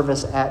night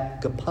service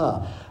at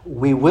GPA.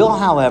 We will,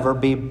 however,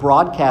 be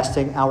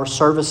broadcasting our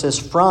services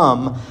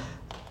from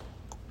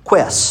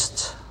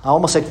Quest. I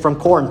almost said from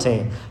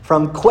quarantine.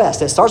 From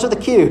Quest. It starts with a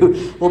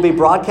Q. We'll be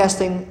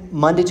broadcasting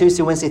Monday,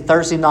 Tuesday, Wednesday,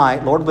 Thursday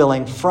night, Lord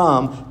willing,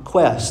 from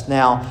Quest.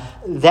 Now,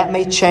 that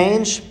may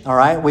change, all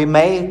right? We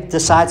may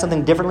decide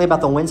something differently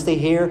about the Wednesday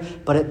here,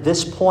 but at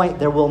this point,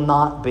 there will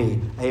not be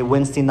a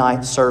Wednesday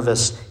night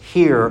service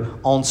here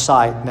on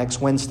site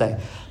next Wednesday.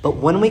 But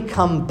when we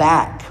come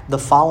back the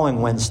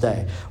following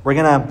Wednesday, we're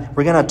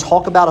gonna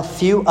talk about a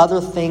few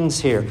other things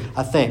here,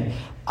 I think.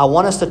 I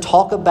want us to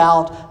talk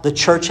about the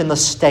church and the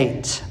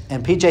state.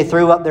 And PJ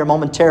threw up there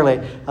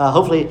momentarily.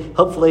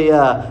 Hopefully,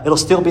 it'll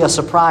still be a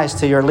surprise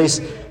to you, or at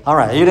least, all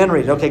right, you didn't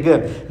read it. Okay,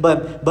 good.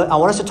 But I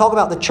want us to talk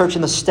about the church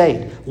and the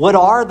state. What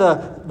are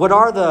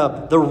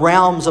the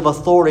realms of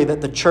authority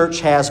that the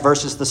church has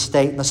versus the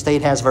state, and the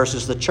state has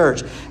versus the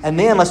church? And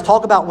then let's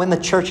talk about when the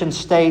church and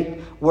state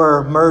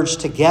were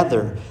merged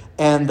together,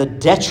 and the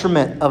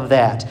detriment of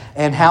that,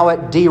 and how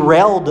it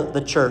derailed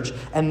the church.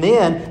 And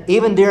then,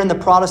 even during the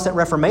Protestant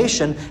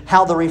Reformation,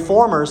 how the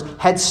Reformers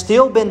had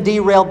still been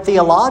derailed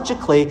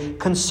theologically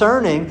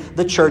concerning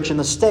the church and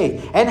the state.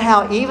 And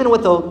how even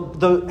with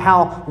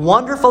how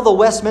wonderful the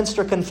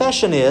Westminster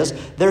Confession is,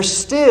 they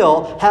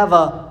still have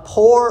a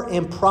poor,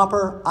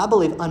 improper, I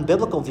believe,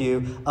 unbiblical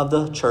view of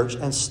the church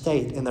and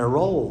state and their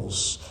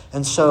roles.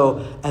 And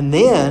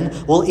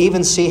then we'll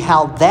even see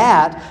how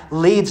that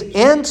leads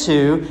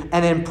into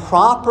an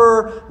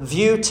improper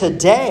view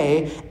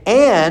today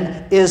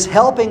and is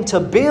helping to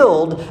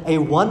build a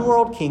one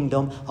world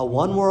kingdom, a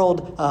one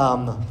world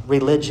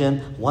religion,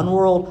 one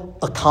world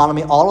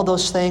economy, all of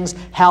those things,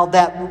 how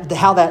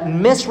that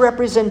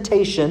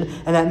misrepresentation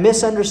and that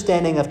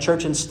misunderstanding of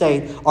church and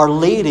state are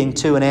leading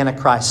to an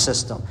Antichrist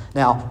system.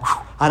 Now,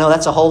 I know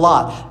that's a whole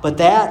lot, but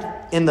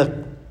that in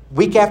the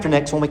week after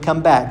next, when we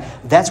come back,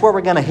 that's where we're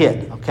going to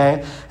hit,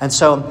 okay? And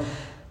so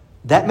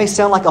that may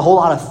sound like a whole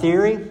lot of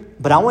theory,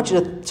 but I want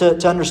you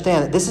to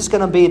understand that this is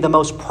going to be the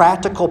most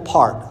practical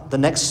part. The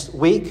next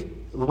week,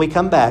 when we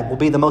come back, will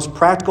be the most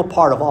practical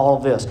part of all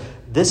of this.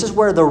 This is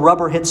where the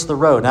rubber hits the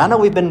road. Now, I know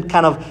we've been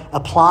kind of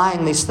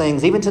applying these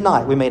things. Even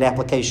tonight, we made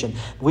application.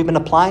 We've been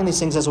applying these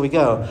things as we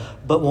go.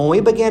 But when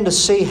we begin to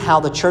see how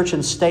the church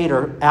and state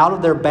are out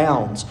of their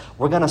bounds,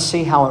 we're going to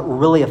see how it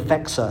really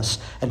affects us.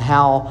 And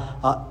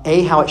how,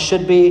 A, how it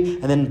should be,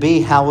 and then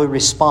B, how we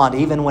respond,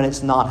 even when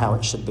it's not how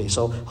it should be.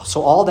 So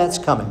all that's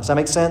coming. Does that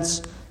make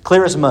sense?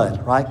 Clear as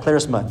mud, right? Clear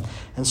as mud.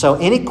 And so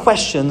any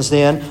questions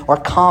then, or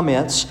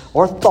comments,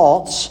 or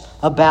thoughts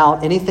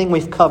about anything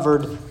we've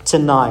covered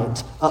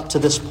tonight up to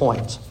this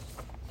point?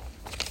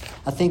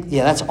 I think,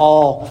 that's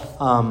all.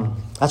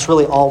 That's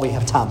really all we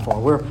have time for.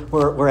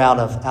 We're out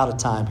of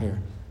time here.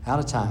 Out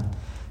of time.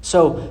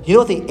 So you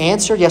know what the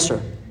answer? Yes,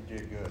 sir. You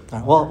did good.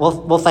 All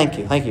right, well, thank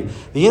you.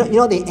 You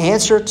know the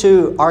answer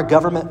to our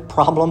government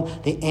problem,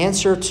 the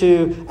answer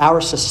to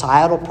our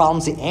societal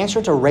problems, the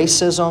answer to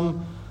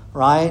racism,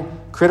 right?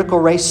 Critical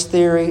race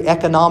theory,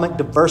 economic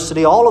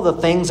diversity, all of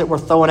the things that we're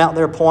throwing out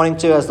there pointing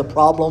to as the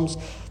problems.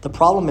 The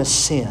problem is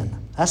sin.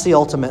 That's the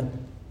ultimate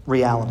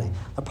reality.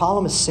 The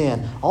problem is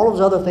sin. All of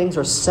those other things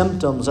are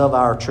symptoms of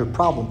our true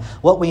problem.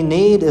 What we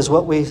need is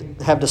what we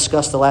have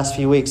discussed the last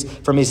few weeks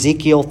from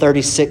Ezekiel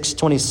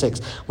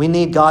 36:26. We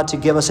need God to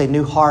give us a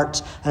new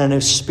heart and a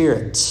new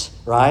spirit,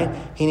 right?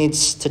 He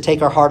needs to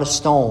take our heart of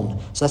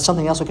stone. So that's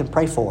something else we can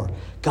pray for.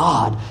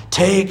 God,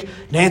 take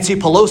Nancy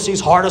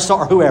Pelosi's heart of stone,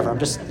 or whoever. I'm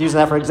just using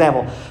that for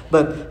example.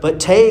 But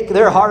take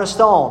their heart of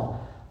stone.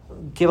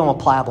 Give them a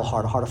pliable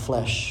heart, a heart of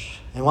flesh.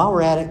 And while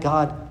we're at it,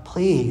 God,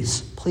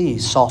 please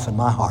soften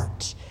my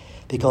heart.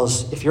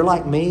 Because if you're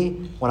like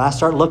me, when I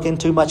start looking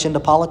too much into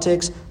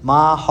politics,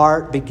 my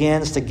heart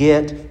begins to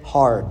get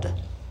hard.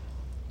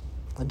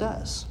 It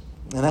does.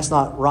 And that's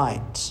not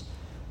right.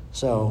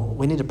 So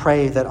we need to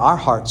pray that our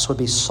hearts would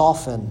be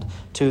softened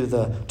to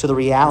the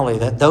reality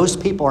that those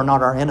people are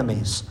not our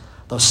enemies.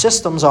 Those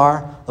systems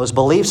are, those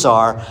beliefs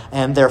are,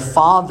 and their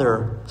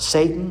father,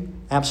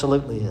 Satan,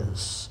 absolutely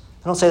is.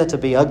 I don't say that to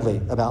be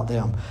ugly about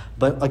them.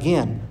 But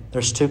again,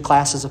 there's two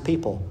classes of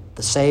people,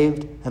 the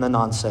saved and the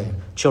non-saved.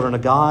 Children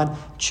of God,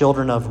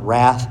 children of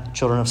wrath,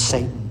 children of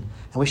Satan.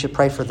 And we should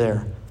pray for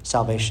their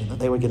salvation, that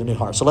they would get a new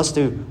heart. So let's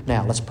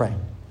pray.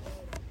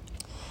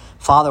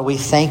 Father, we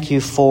thank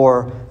you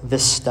for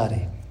this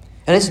study.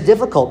 And it's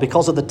difficult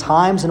because of the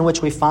times in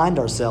which we find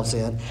ourselves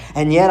in.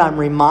 And yet I'm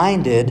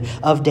reminded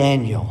of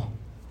Daniel.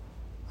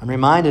 I'm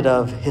reminded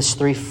of his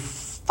 3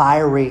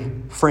 fiery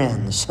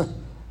friends.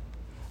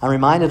 I'm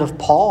reminded of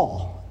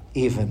Paul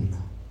even.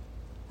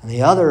 And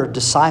the other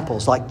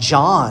disciples like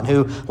John,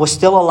 who was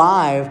still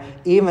alive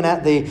even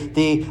at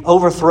the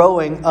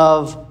overthrowing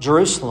of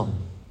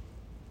Jerusalem.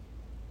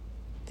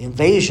 The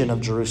invasion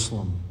of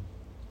Jerusalem.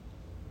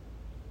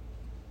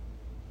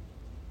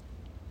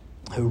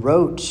 Who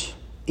wrote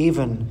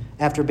even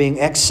after being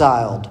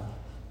exiled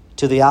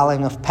to the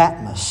island of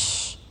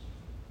Patmos.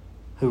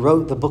 Who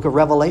wrote the book of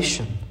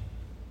Revelation.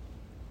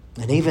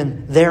 And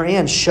even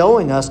therein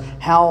showing us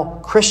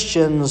how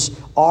Christians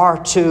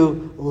are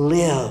to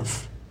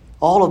live.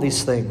 All of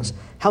these things.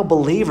 How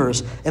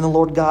believers in the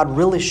Lord God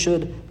really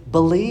should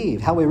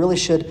believe. How we really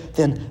should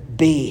then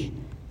be.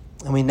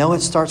 And we know it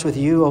starts with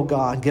you, oh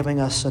God, giving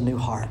us a new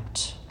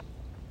heart.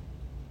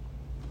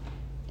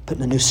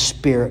 Putting a new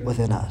spirit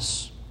within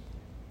us.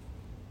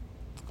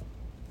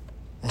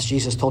 As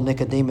Jesus told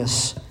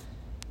Nicodemus,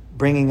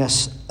 bringing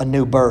us a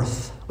new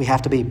birth. We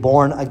have to be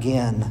born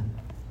again.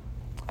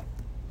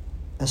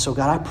 And so,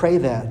 God, I pray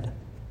that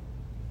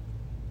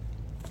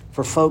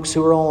for folks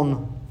who are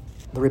on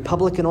the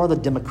Republican or the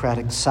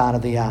Democratic side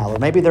of the aisle, or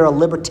maybe they're a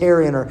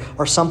libertarian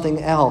or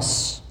something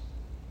else.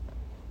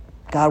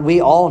 God, we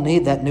all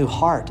need that new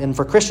heart. And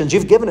for Christians,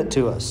 you've given it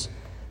to us.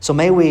 So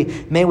may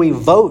we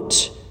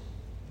vote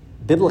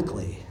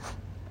biblically.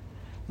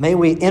 May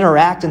we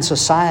interact in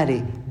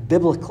society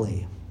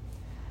biblically.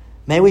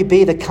 May we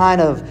be the kind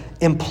of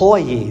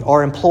employee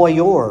or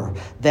employer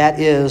that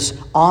is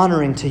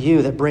honoring to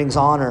you, that brings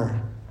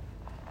honor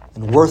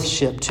and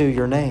worship to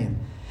your name.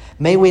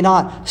 May we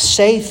not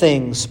say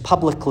things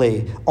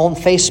publicly on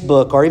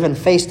Facebook or even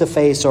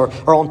face-to-face or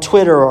on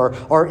Twitter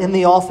or in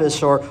the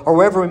office or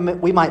wherever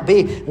we might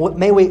be.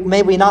 May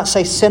we not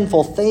say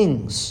sinful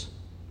things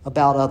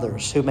about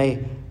others who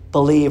may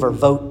believe or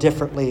vote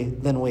differently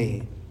than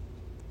we.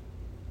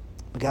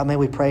 But God, may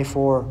we pray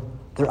for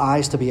their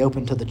eyes to be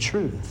open to the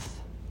truth.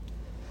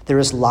 There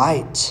is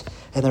light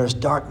and there is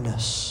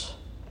darkness.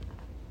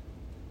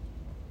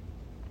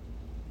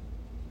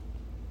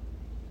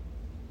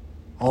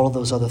 All of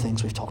those other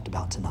things we've talked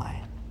about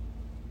tonight.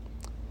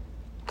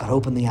 God,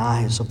 open the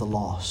eyes of the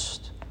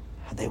lost,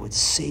 that they would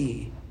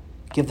see.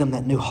 Give them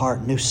that new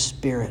heart, new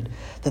spirit,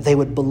 that they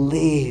would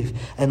believe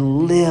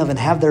and live and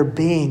have their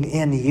being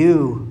in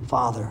you,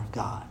 Father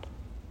God.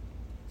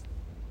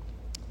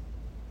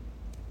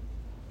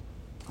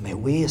 May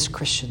we as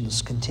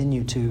Christians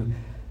continue to,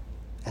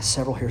 as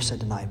several here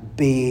said tonight,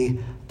 be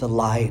the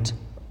light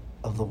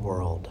of the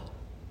world.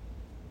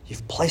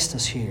 You've placed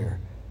us here,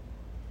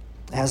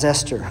 as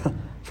Esther,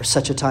 for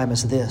such a time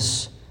as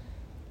this.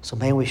 So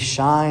may we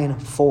shine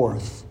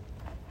forth,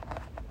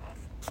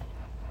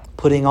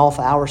 putting off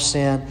our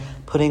sin,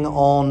 putting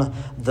on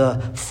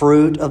the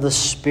fruit of the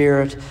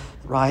Spirit,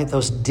 right?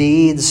 Those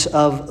deeds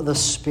of the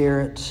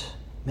Spirit.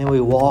 May we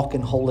walk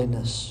in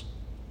holiness.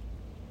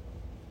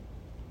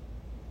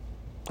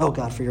 Oh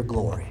God, for your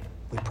glory,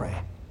 we pray.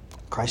 In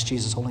Christ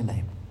Jesus' holy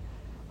name.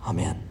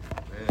 Amen.